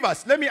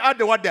believers, let me add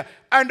the word there,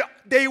 and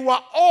they were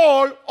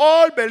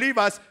all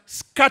believers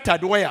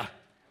scattered where?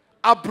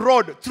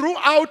 Abroad,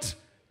 throughout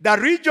the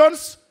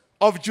regions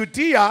of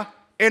Judea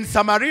and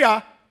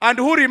Samaria, and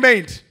who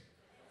remained?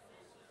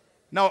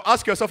 Now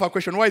ask yourself a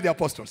question, why the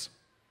apostles?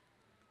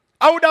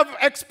 I would have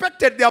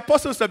expected the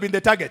apostles to have been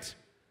the target.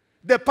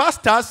 The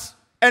pastors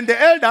and the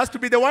elders to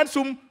be the ones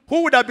who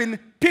would have been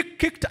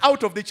kicked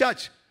out of the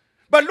church.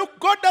 But look,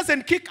 God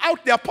doesn't kick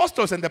out the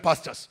apostles and the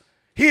pastors.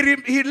 He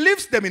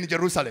leaves them in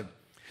Jerusalem.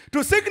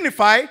 To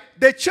signify,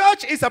 the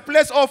church is a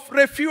place of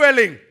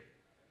refueling.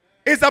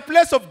 It's a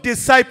place of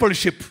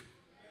discipleship.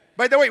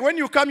 By the way, when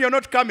you come, you're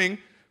not coming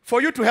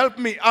for you to help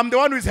me. I'm the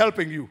one who is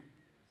helping you.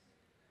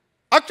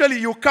 Actually,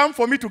 you come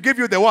for me to give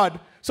you the word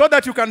so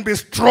that you can be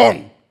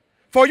strong.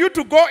 For you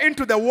to go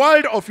into the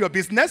world of your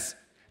business,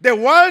 the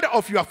world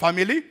of your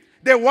family,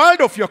 the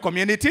world of your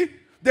community,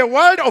 the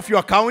world of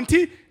your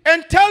county,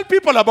 and tell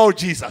people about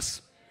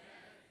Jesus.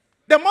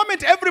 The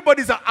moment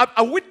everybody is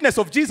a witness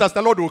of Jesus,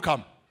 the Lord will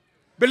come.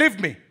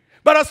 Believe me.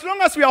 But as long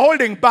as we are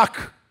holding back,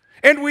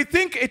 and we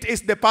think it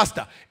is the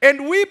pastor,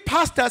 and we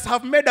pastors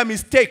have made a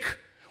mistake.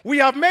 We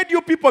have made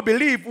you people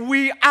believe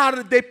we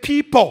are the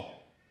people.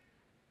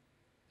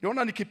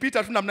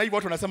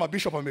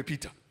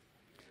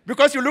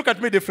 Because you look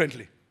at me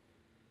differently.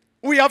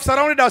 We have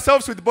surrounded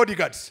ourselves with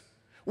bodyguards.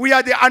 We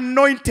are the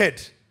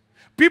anointed.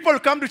 People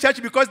come to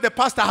church because the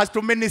pastor has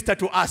to minister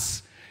to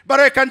us. But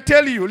I can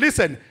tell you,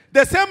 listen,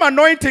 the same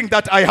anointing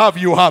that I have,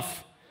 you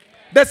have.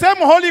 The same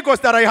Holy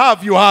Ghost that I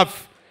have, you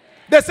have.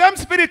 The same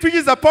Spirit which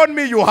is upon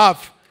me, you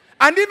have.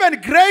 And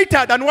even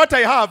greater than what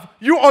I have,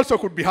 you also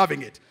could be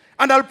having it.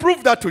 And I'll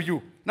prove that to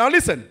you. Now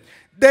listen,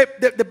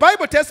 the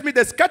Bible tells me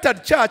the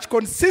scattered church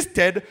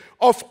consisted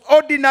of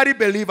ordinary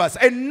believers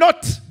and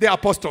not the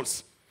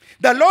apostles.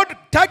 The Lord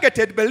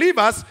targeted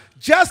believers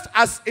just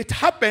as it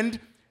happened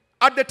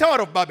at the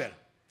Tower of Babel.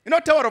 You know,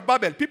 Tower of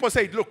Babel, people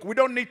said, look, we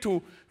don't need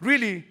to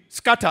really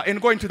scatter and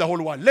go into the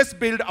whole world. Let's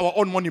build our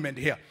own monument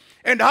here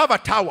and have a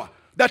tower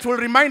that will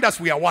remind us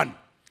we are one.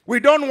 We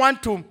don't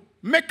want to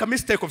make a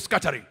mistake of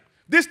scattering.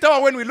 This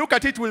tower, when we look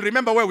at it, we'll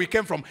remember where we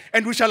came from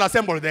and we shall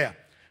assemble there.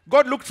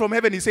 God looked from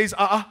heaven, he says,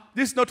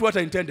 this is not what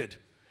I intended.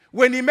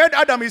 When he made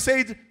Adam,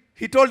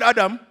 he told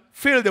Adam,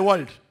 fill the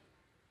world.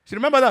 You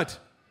remember that?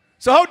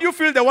 So how do you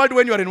fill the world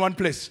when you are in one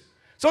place?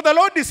 So the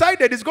Lord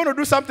decided he's going to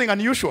do something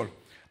unusual.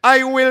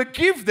 I will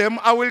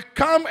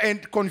come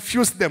and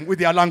confuse them with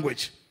their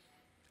language.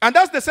 And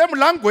that's the same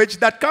language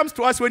that comes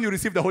to us when you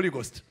receive the Holy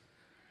Ghost.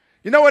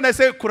 You know, when I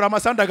say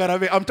Kuramasanda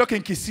Garave, I'm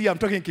talking Kisii, I'm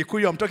talking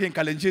Kikuyu, I'm talking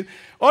Kalenjin.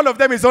 All of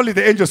them is only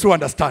the angels who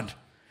understand.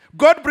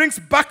 God brings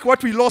back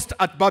what we lost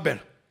at Babel,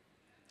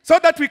 so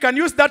that we can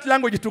use that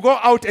language to go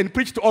out and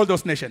preach to all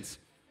those nations.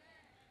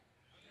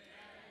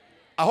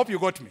 I hope you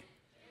got me.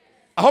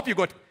 I hope you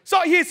got me.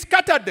 So he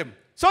scattered them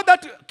so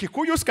that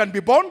Kikuyus can be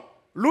born,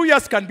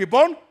 Luyas can be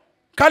born,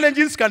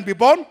 Kalenjins can be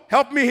born.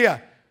 Help me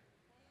here.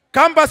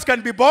 Kambas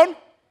can be born.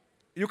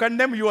 You can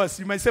name yours.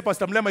 You might say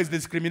Pastor Mulema is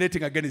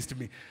discriminating against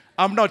me.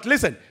 I'm not.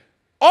 Listen,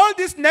 all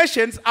these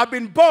nations have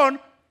been born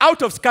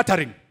out of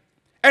scattering.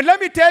 And let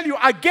me tell you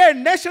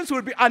again,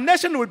 a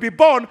nation will be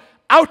born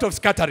out of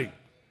scattering.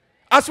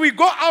 As we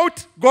go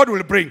out, God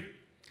will bring.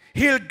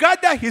 He'll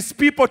gather his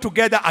people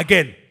together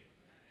again.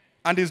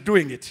 And he's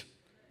doing it.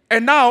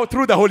 And now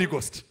through the Holy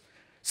Ghost.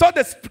 So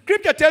the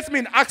scripture tells me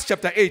in Acts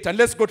chapter 8, and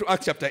let's go to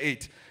Acts chapter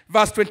 8,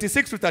 verse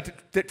 26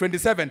 to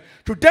 27,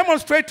 to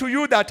demonstrate to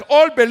you that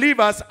all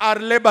believers are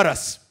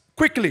laborers.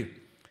 Quickly.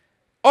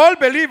 All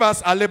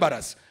believers are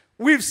laborers.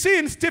 We've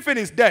seen Stephen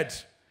is dead.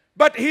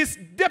 But his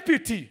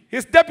deputy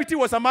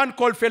was a man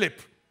called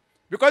Philip.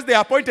 Because they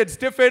appointed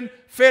Stephen,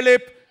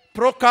 Philip,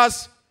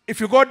 Procas. If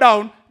you go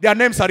down, their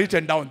names are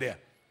written down there.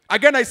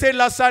 Again, I said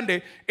last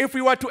Sunday, if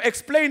we were to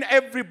explain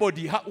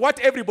what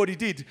everybody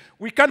did,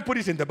 we can't put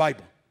it in the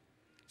Bible.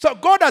 So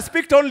God has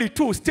picked only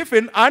two,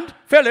 Stephen and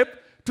Philip,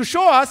 to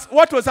show us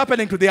what was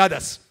happening to the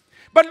others.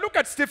 But look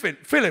at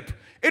Philip.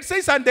 It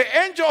says, and the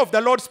angel of the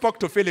Lord spoke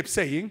to Philip,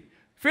 saying,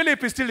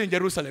 Philip is still in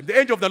Jerusalem. The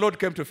angel of the Lord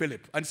came to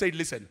Philip and said,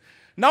 listen,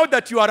 now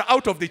that you are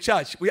out of the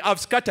church, we have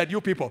scattered you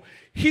people.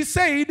 He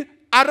said,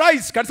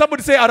 arise. Can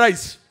somebody say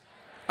arise?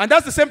 And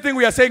that's the same thing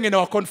we are saying in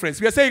our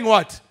conference. We are saying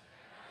what?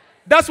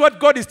 That's what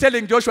God is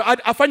telling Joshua.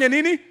 Afanya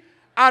nini?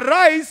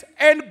 Arise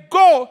and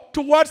go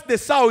towards the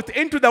south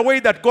into the way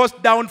that goes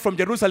down from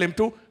Jerusalem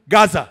to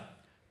Gaza,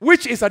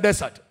 which is a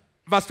desert.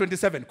 Verse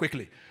 27,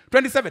 quickly.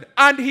 27.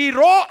 And he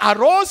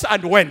arose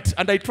and went,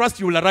 and I trust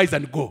you will arise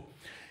and go.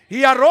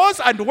 He arose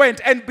and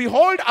went, and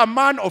behold, a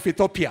man of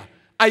Ethiopia,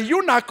 a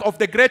eunuch of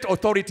the great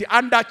authority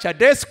under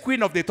Chades,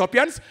 queen of the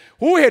Ethiopians,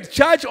 who had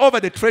charge over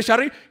the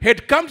treasury,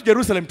 had come to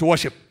Jerusalem to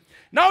worship.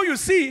 Now you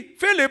see,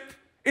 Philip,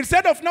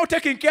 instead of now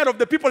taking care of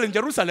the people in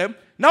Jerusalem,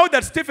 now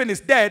that Stephen is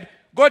dead,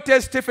 God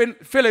tells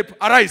Philip,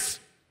 arise.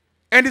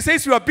 And he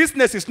says, your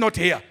business is not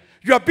here.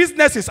 Your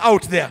business is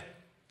out there.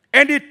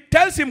 And he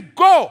tells him,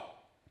 go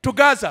to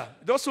Gaza.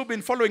 Those who've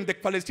been following the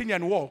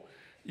Palestinian war,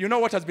 you know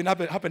what has been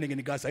happening in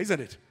Gaza, isn't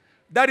it?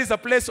 That is a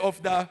place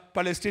of the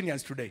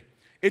Palestinians today.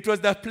 It was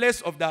the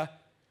place of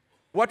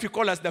what we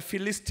call as the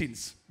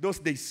Philistines, those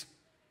days.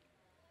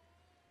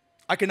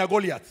 Akina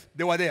Goliath,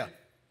 they were there.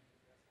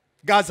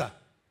 Gaza.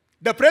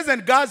 The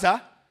present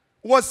Gaza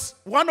was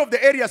one of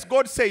the areas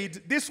God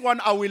said, this one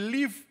I will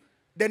leave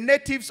the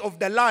natives of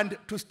the land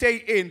to stay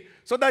in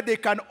so that they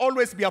can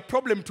always be a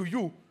problem to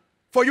you,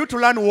 for you to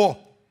learn war.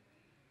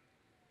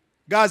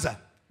 Gaza,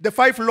 the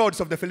 5 lords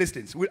of the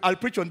Philistines. I'll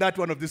preach on that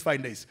one of these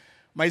fine days.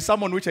 My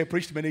sermon, which I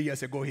preached many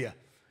years ago here.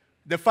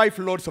 The 5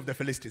 lords of the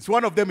Philistines.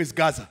 One of them is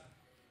Gaza.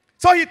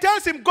 So he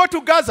tells him, go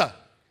to Gaza,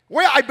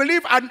 where I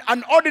believe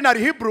an ordinary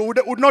Hebrew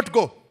would not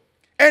go.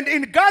 And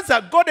in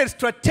Gaza, God has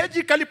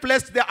strategically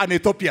placed there an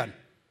Ethiopian,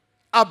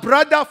 a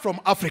brother from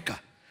Africa,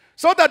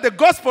 so that the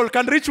gospel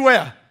can reach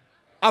where?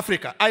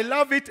 Africa. I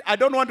love it. I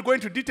don't want to go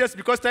into details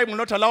because time will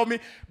not allow me.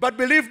 But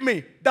believe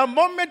me, the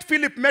moment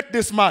Philip met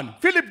this man,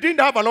 Philip didn't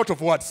have a lot of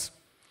words.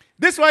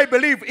 This is why I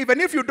believe, even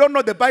if you don't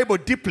know the Bible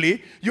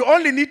deeply, you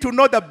only need to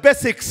know the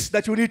basics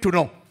that you need to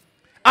know.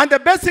 And the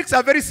basics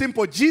are very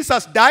simple.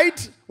 Jesus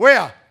died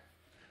where?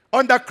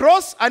 On the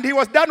cross, and he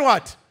was done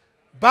what?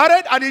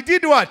 Buried, and he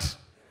did what?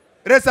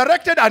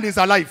 Resurrected, and is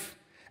alive.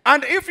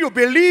 And if you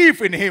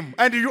believe in him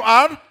and you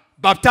are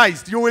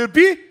baptized, you will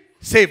be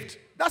saved.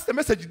 That's the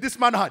message this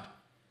man had.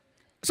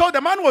 So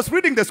the man was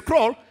reading the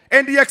scroll,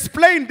 and he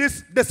explained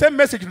the same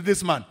message to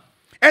this man.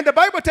 And the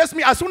Bible tells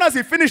me as soon as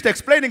he finished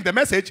explaining the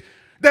message,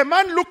 the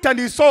man looked and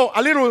he saw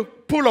a little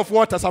pool of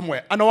water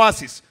somewhere, an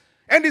oasis.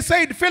 And he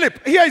said,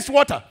 Philip, here is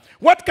water.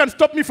 What can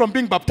stop me from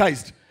being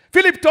baptized?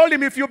 Philip told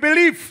him, if you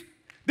believe.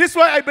 This is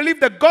why I believe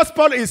the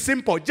gospel is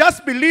simple.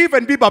 Just believe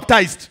and be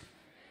baptized.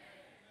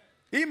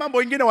 Hii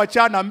mambo ingine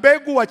wachana,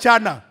 mbegu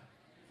wachana.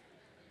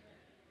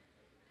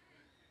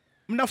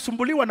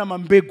 mnasumbuliwa na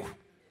mambegu.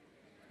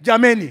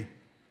 Jameni.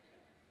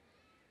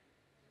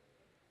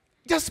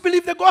 Just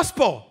believe the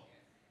gospel.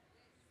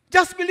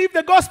 Just believe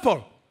the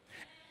gospel.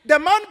 The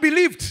man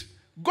believed,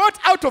 got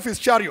out of his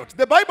chariot.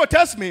 The Bible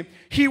tells me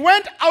he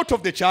went out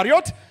of the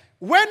chariot.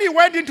 When he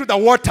went into the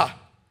water,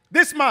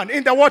 this man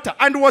in the water,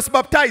 and was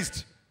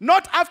baptized.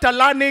 Not after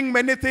learning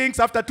many things,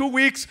 after 2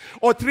 weeks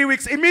or 3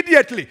 weeks,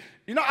 immediately.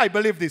 You know, I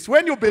believe this.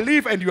 When you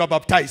believe and you are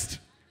baptized,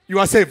 you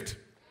are saved.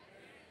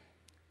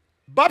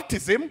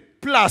 Baptism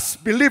plus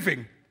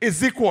believing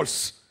is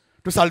equals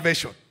to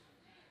salvation.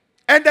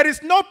 And there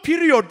is no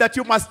period that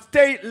you must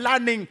stay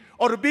learning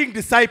or being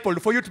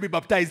discipled for you to be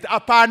baptized.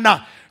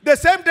 Apana. The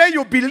same day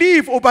you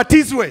believe,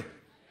 ubatizwe,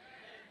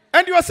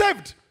 and you are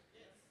saved.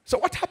 So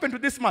what happened to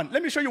this man?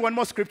 Let me show you one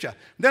more scripture.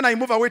 Then I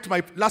move away to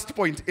my last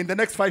point in the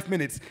next 5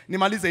 minutes.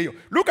 Nimalize hiyo.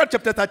 Look at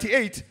chapter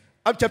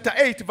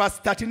 8, verse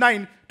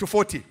 39 to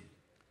 40.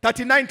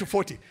 39 to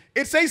 40.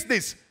 It says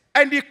this,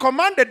 and he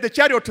commanded the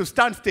chariot to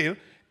stand still,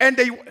 and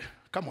they...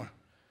 Come on.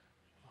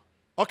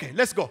 Okay,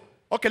 let's go.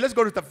 Okay, let's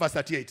go to verse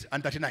 38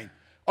 and 39.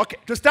 Okay,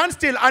 to stand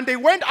still, and they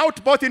went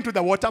out both into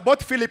the water,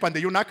 both Philip and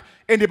the eunuch,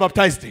 and they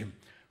baptized him.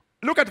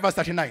 Look at verse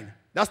 39.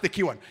 That's the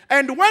key one.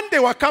 And when they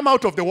were come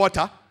out of the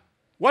water,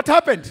 what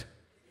happened?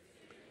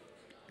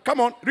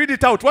 Come on, read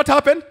it out. What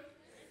happened?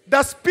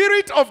 The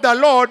Spirit of the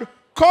Lord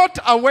caught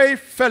away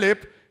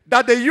Philip,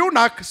 that the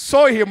eunuch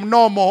saw him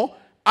no more,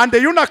 and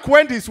the eunuch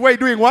went his way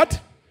doing what?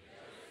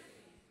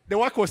 The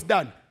work was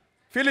done.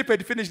 Philip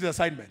had finished the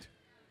assignment.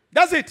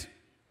 That's it.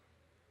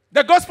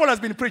 The gospel has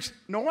been preached.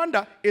 No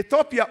wonder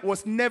Ethiopia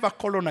was never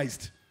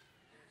colonized.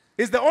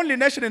 It's the only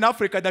nation in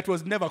Africa that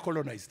was never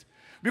colonized.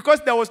 Because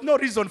there was no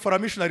reason for a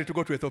missionary to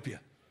go to Ethiopia.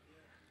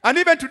 And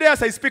even today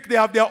as I speak, they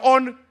have their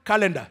own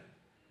calendar.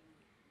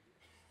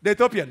 The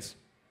Ethiopians.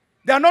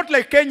 They are not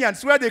like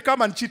Kenyans where they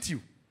come and cheat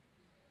you.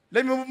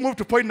 Let me move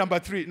to point number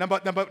 3.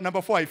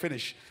 Number 4, I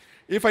finish.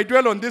 If I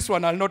dwell on this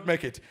one, I'll not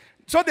make it.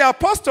 So the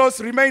apostles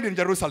remained in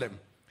Jerusalem.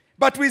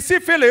 But we see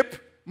Philip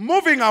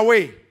moving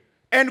away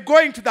and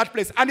going to that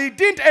place. And he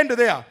didn't end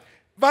there.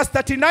 Verse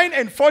 39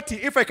 and 40,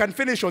 if I can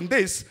finish on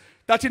this,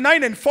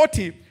 39 and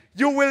 40,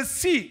 you will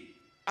see,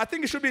 I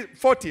think it should be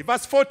 40,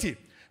 verse 40.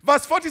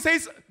 Verse 40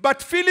 says,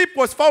 but Philip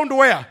was found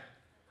where?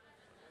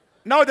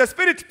 Now the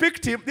Spirit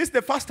picked him. This is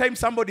the first time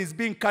somebody is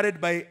being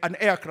carried by an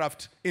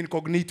aircraft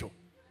incognito.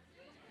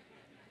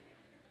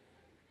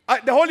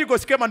 The Holy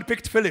Ghost came and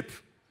picked Philip.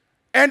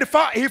 And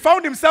he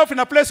found himself in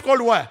a place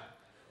called where?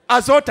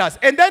 Azotus.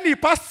 And then he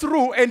passed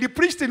through and he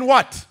preached in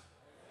what?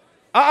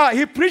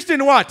 He preached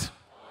in what?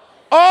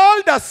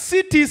 All the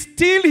cities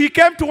till he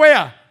came to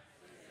where?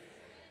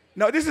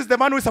 Now this is the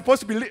man who is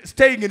supposed to be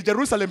staying in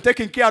Jerusalem,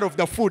 taking care of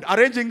the food,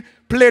 arranging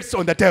plates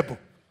on the table.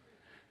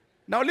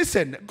 Now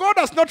listen, God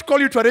has not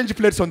called you to arrange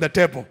plates on the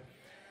table.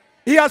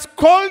 He has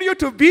called you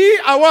to be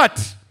a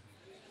what?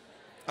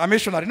 A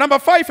missionary. Number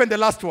 5 and the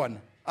last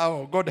one.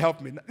 Oh, God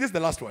help me. This is the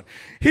last one.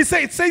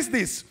 It says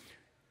this.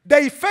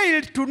 They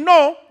failed to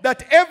know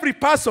that every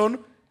person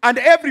and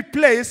every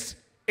place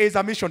is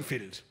a mission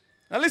field.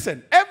 Now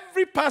listen,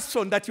 every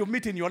person that you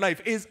meet in your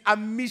life is a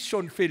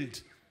mission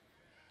field.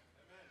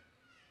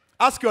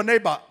 Ask your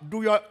neighbor,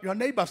 do your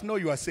neighbors know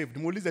you are saved?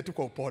 Muulize tu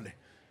kwa upole.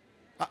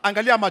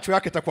 Angalia macho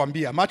yake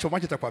takwambia, macho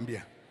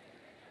takwambia.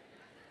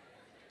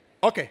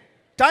 Okay,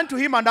 turn to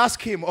him and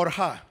ask him or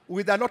her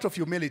with a lot of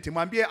humility.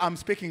 Mwambie, I'm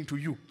speaking to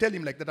you. Tell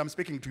him like that, I'm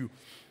speaking to you.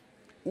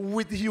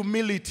 With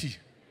humility.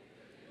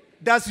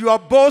 Does your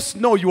boss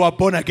know you are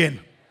born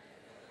again?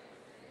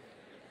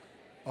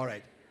 All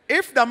right.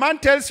 If the man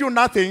tells you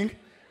nothing,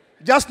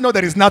 just know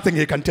there is nothing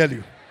he can tell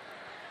you.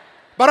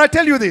 But I'll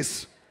tell you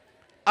this.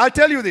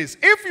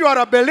 If you are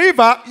a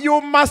believer,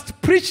 you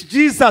must preach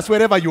Jesus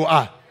wherever you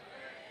are.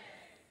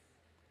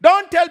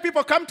 Don't tell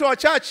people, come to our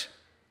church.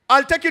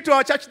 I'll take you to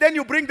our church. Then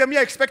you bring them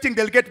here expecting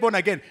they'll get born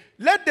again.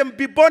 Let them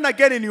be born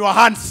again in your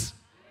hands.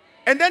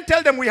 And then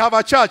tell them we have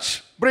a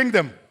church. Bring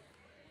them.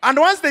 And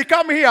once they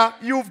come here,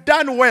 you've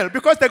done well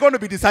because they're going to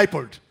be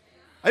discipled.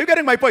 Are you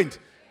getting my point?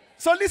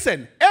 So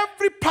listen,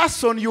 every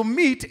person you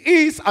meet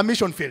is a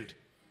mission field.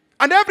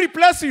 And every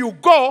place you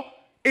go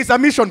is a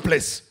mission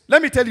place.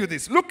 Let me tell you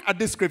this. Look at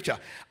this scripture.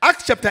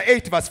 Acts chapter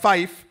 8, verse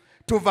 5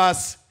 to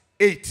verse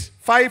 8.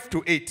 5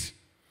 to 8.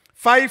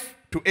 5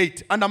 to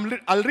 8. And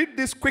I'll read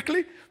this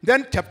quickly.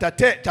 Then chapter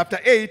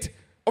 8.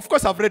 Of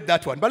course, I've read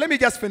that one. But let me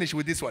just finish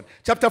with this one.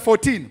 Chapter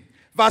 14,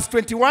 verse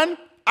 21.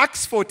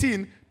 Acts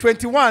 14,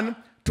 21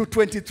 to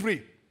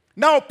 23.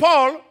 Now,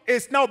 Paul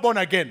is now born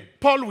again.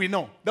 Paul we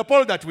know. The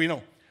Paul that we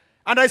know.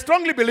 And I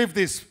strongly believe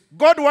this.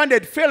 God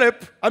wanted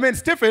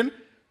Stephen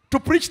to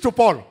preach to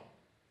Paul.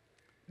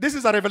 This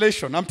is a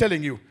revelation, I'm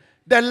telling you.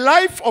 The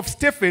life of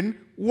Stephen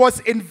was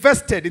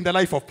invested in the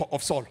life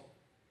of Saul.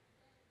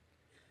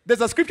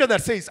 There's a scripture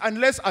that says,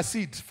 unless a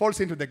seed falls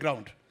into the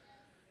ground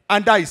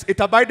and dies, it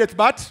abideth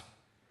but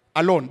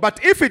alone.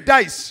 But if it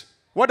dies,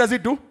 what does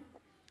it do?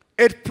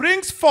 It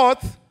brings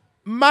forth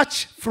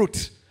much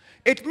fruit.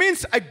 It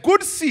means a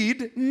good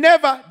seed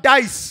never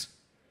dies.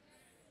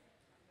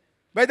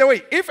 By the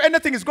way, if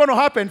anything is going to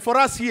happen for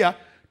us here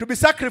to be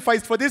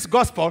sacrificed for this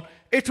gospel,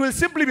 it will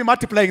simply be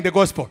multiplying the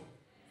gospel.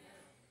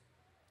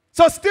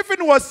 So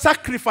Stephen was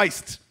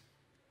sacrificed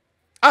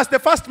as the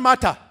first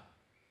martyr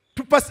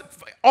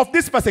of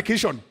this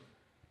persecution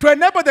to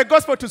enable the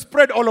gospel to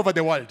spread all over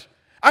the world.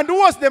 And who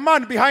was the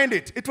man behind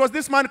it? It was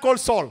this man called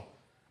Saul.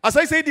 As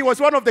I said, he was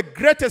one of the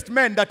greatest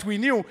men that we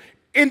knew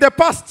in the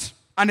past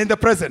and in the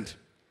present.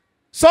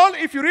 Saul,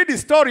 if you read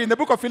his story in the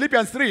book of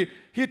Philippians 3,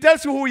 he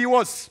tells you who he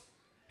was.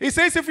 He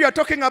says, if we are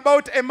talking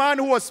about a man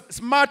who was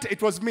smart,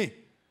 it was me.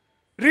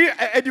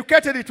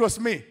 Educated, it was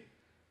me.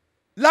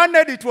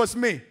 Learned, it was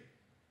me.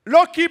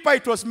 Law keeper,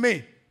 it was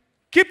me.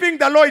 Keeping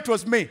the law, it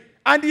was me.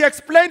 And he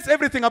explains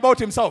everything about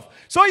himself.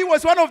 So he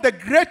was one of the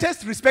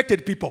greatest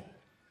respected people.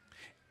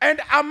 And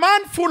a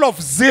man full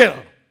of zeal.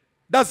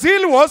 The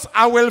zeal was,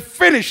 I will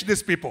finish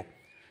these people.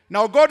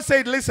 Now God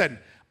said, listen,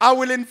 I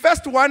will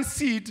invest one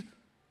seed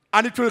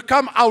and it will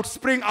come out,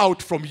 spring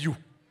out from you.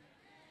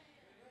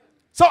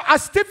 So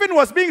as Stephen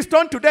was being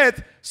stoned to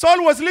death,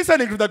 Saul was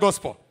listening to the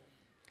gospel.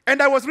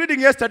 And I was reading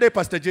yesterday,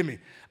 Pastor Jimmy.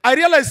 I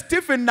realized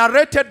Stephen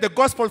narrated the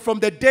gospel from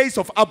the days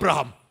of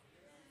Abraham.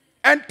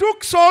 And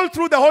took Saul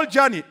through the whole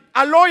journey.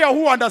 A lawyer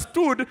who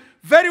understood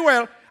very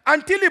well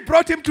until he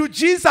brought him to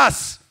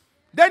Jesus.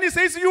 Then he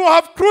says, you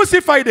have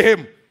crucified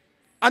him.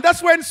 And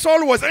that's when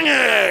Saul was,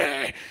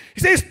 he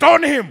says,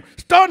 stone him,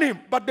 stone him.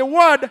 But the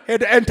word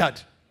had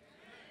entered.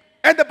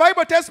 And the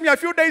Bible tells me a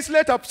few days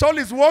later, Saul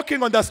is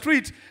walking on the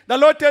street. The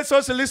Lord tells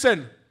Saul,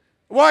 listen,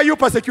 why are you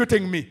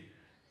persecuting me?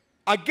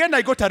 Again,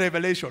 I got a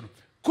revelation.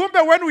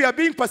 Kumbe, when we are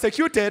being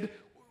persecuted,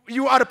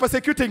 you are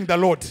persecuting the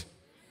Lord.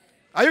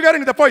 Are you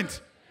getting the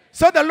point?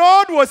 So the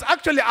Lord was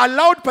actually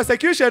allowed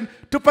persecution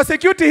to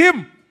persecute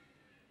him.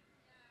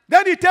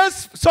 Then he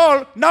tells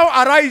Saul, now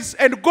arise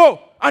and go,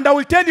 and I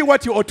will tell you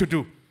what you ought to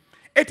do.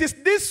 It is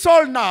this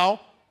Saul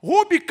now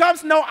who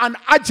becomes now an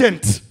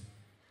agent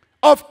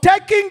of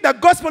taking the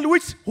gospel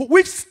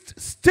which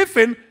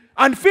Stephen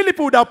and Philip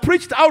would have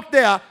preached out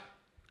there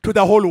to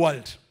the whole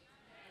world.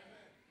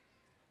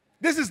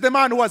 This is the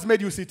man who has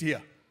made you sit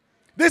here.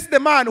 This is the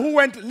man who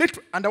went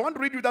literally, and I want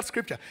to read you that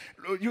scripture.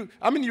 You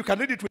can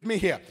read it with me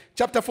here.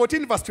 Chapter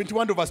 14, verse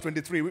 21 to verse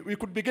 23. We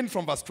could begin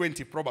from verse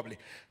 20, probably.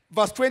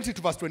 Verse 20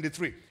 to verse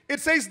 23. It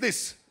says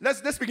this.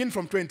 Let's begin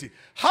from 20.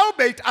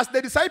 Howbeit, as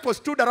the disciples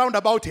stood around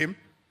about him,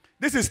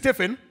 this is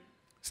Stephen,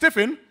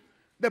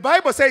 the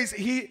Bible says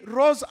he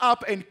rose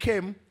up and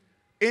came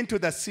into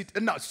the city.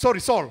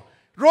 Saul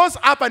rose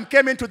up and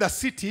came into the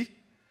city,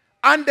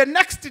 and the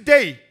next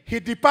day he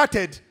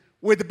departed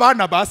with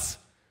Barnabas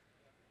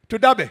to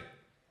Derbe.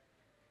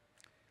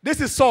 This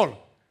is Saul.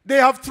 They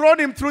have thrown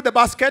him through the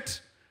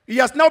basket. He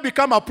has now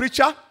become a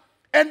preacher.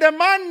 And the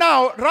man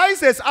now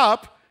rises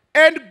up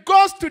and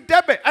goes to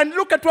Derbe. And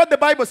look at what the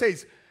Bible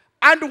says.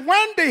 And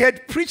when they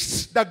had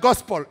preached the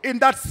gospel in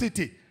that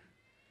city,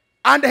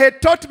 and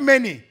had taught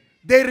many,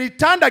 they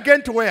returned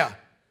again to where?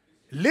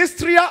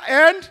 Lystra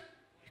and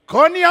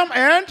Iconium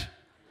and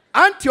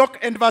Antioch.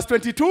 And verse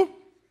 22.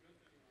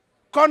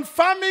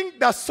 Confirming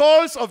the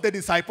souls of the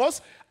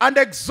disciples and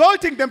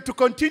exhorting them to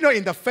continue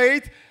in the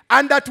faith,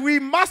 and that we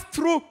must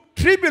through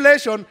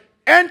tribulation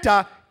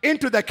enter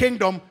into the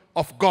kingdom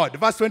of God.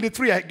 Verse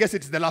 23, I guess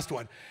it's the last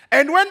one.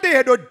 And when they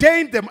had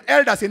ordained them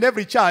elders in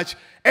every church,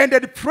 and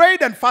had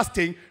prayed and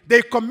fasting,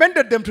 they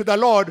commended them to the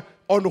Lord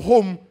on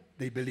whom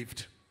they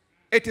believed.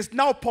 It is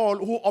now Paul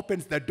who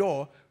opens the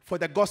door for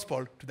the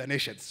gospel to the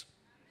nations.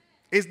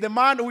 Is the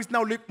man who is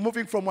now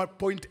moving from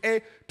point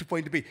A to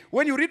point B.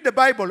 When you read the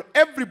Bible,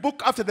 every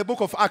book after the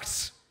book of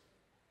Acts,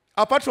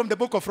 apart from the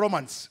book of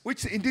Romans,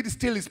 which indeed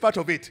still is part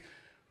of it,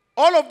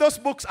 all of those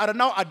books are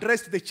now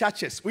addressed to the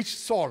churches which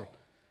Saul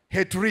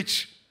had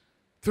reached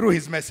through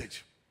his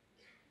message.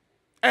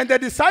 And the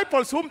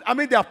disciples,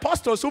 the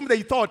apostles whom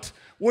they thought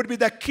would be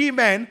the key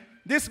men,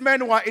 these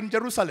men were in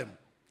Jerusalem.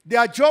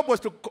 Their job was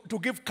to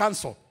give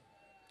counsel,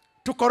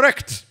 to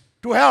correct,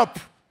 to help,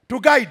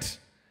 to guide.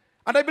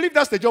 And I believe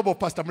that's the job of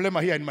Pastor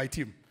Mulema here in my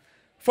team.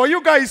 For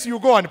you guys, you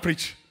go and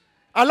preach.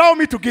 Allow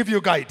me to give you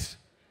guide.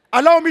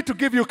 Allow me to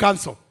give you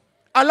counsel.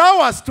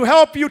 Allow us to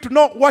help you to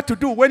know what to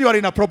do when you are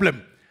in a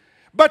problem.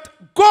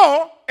 But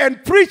go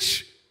and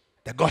preach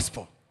the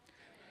gospel.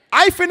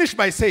 I finish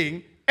by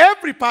saying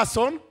every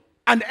person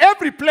and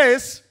every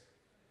place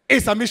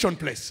is a mission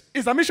place.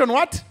 Is a mission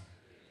what?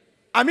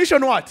 A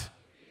mission what?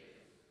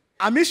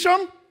 A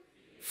mission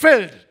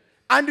field.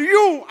 And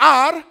you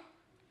are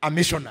a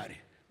missionary.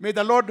 May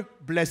the Lord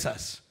bless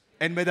us.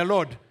 And may the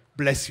Lord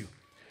bless you.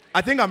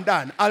 I think I'm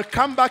done. I'll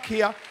come back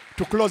here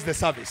to close the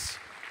service.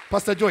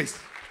 Pastor Joyce.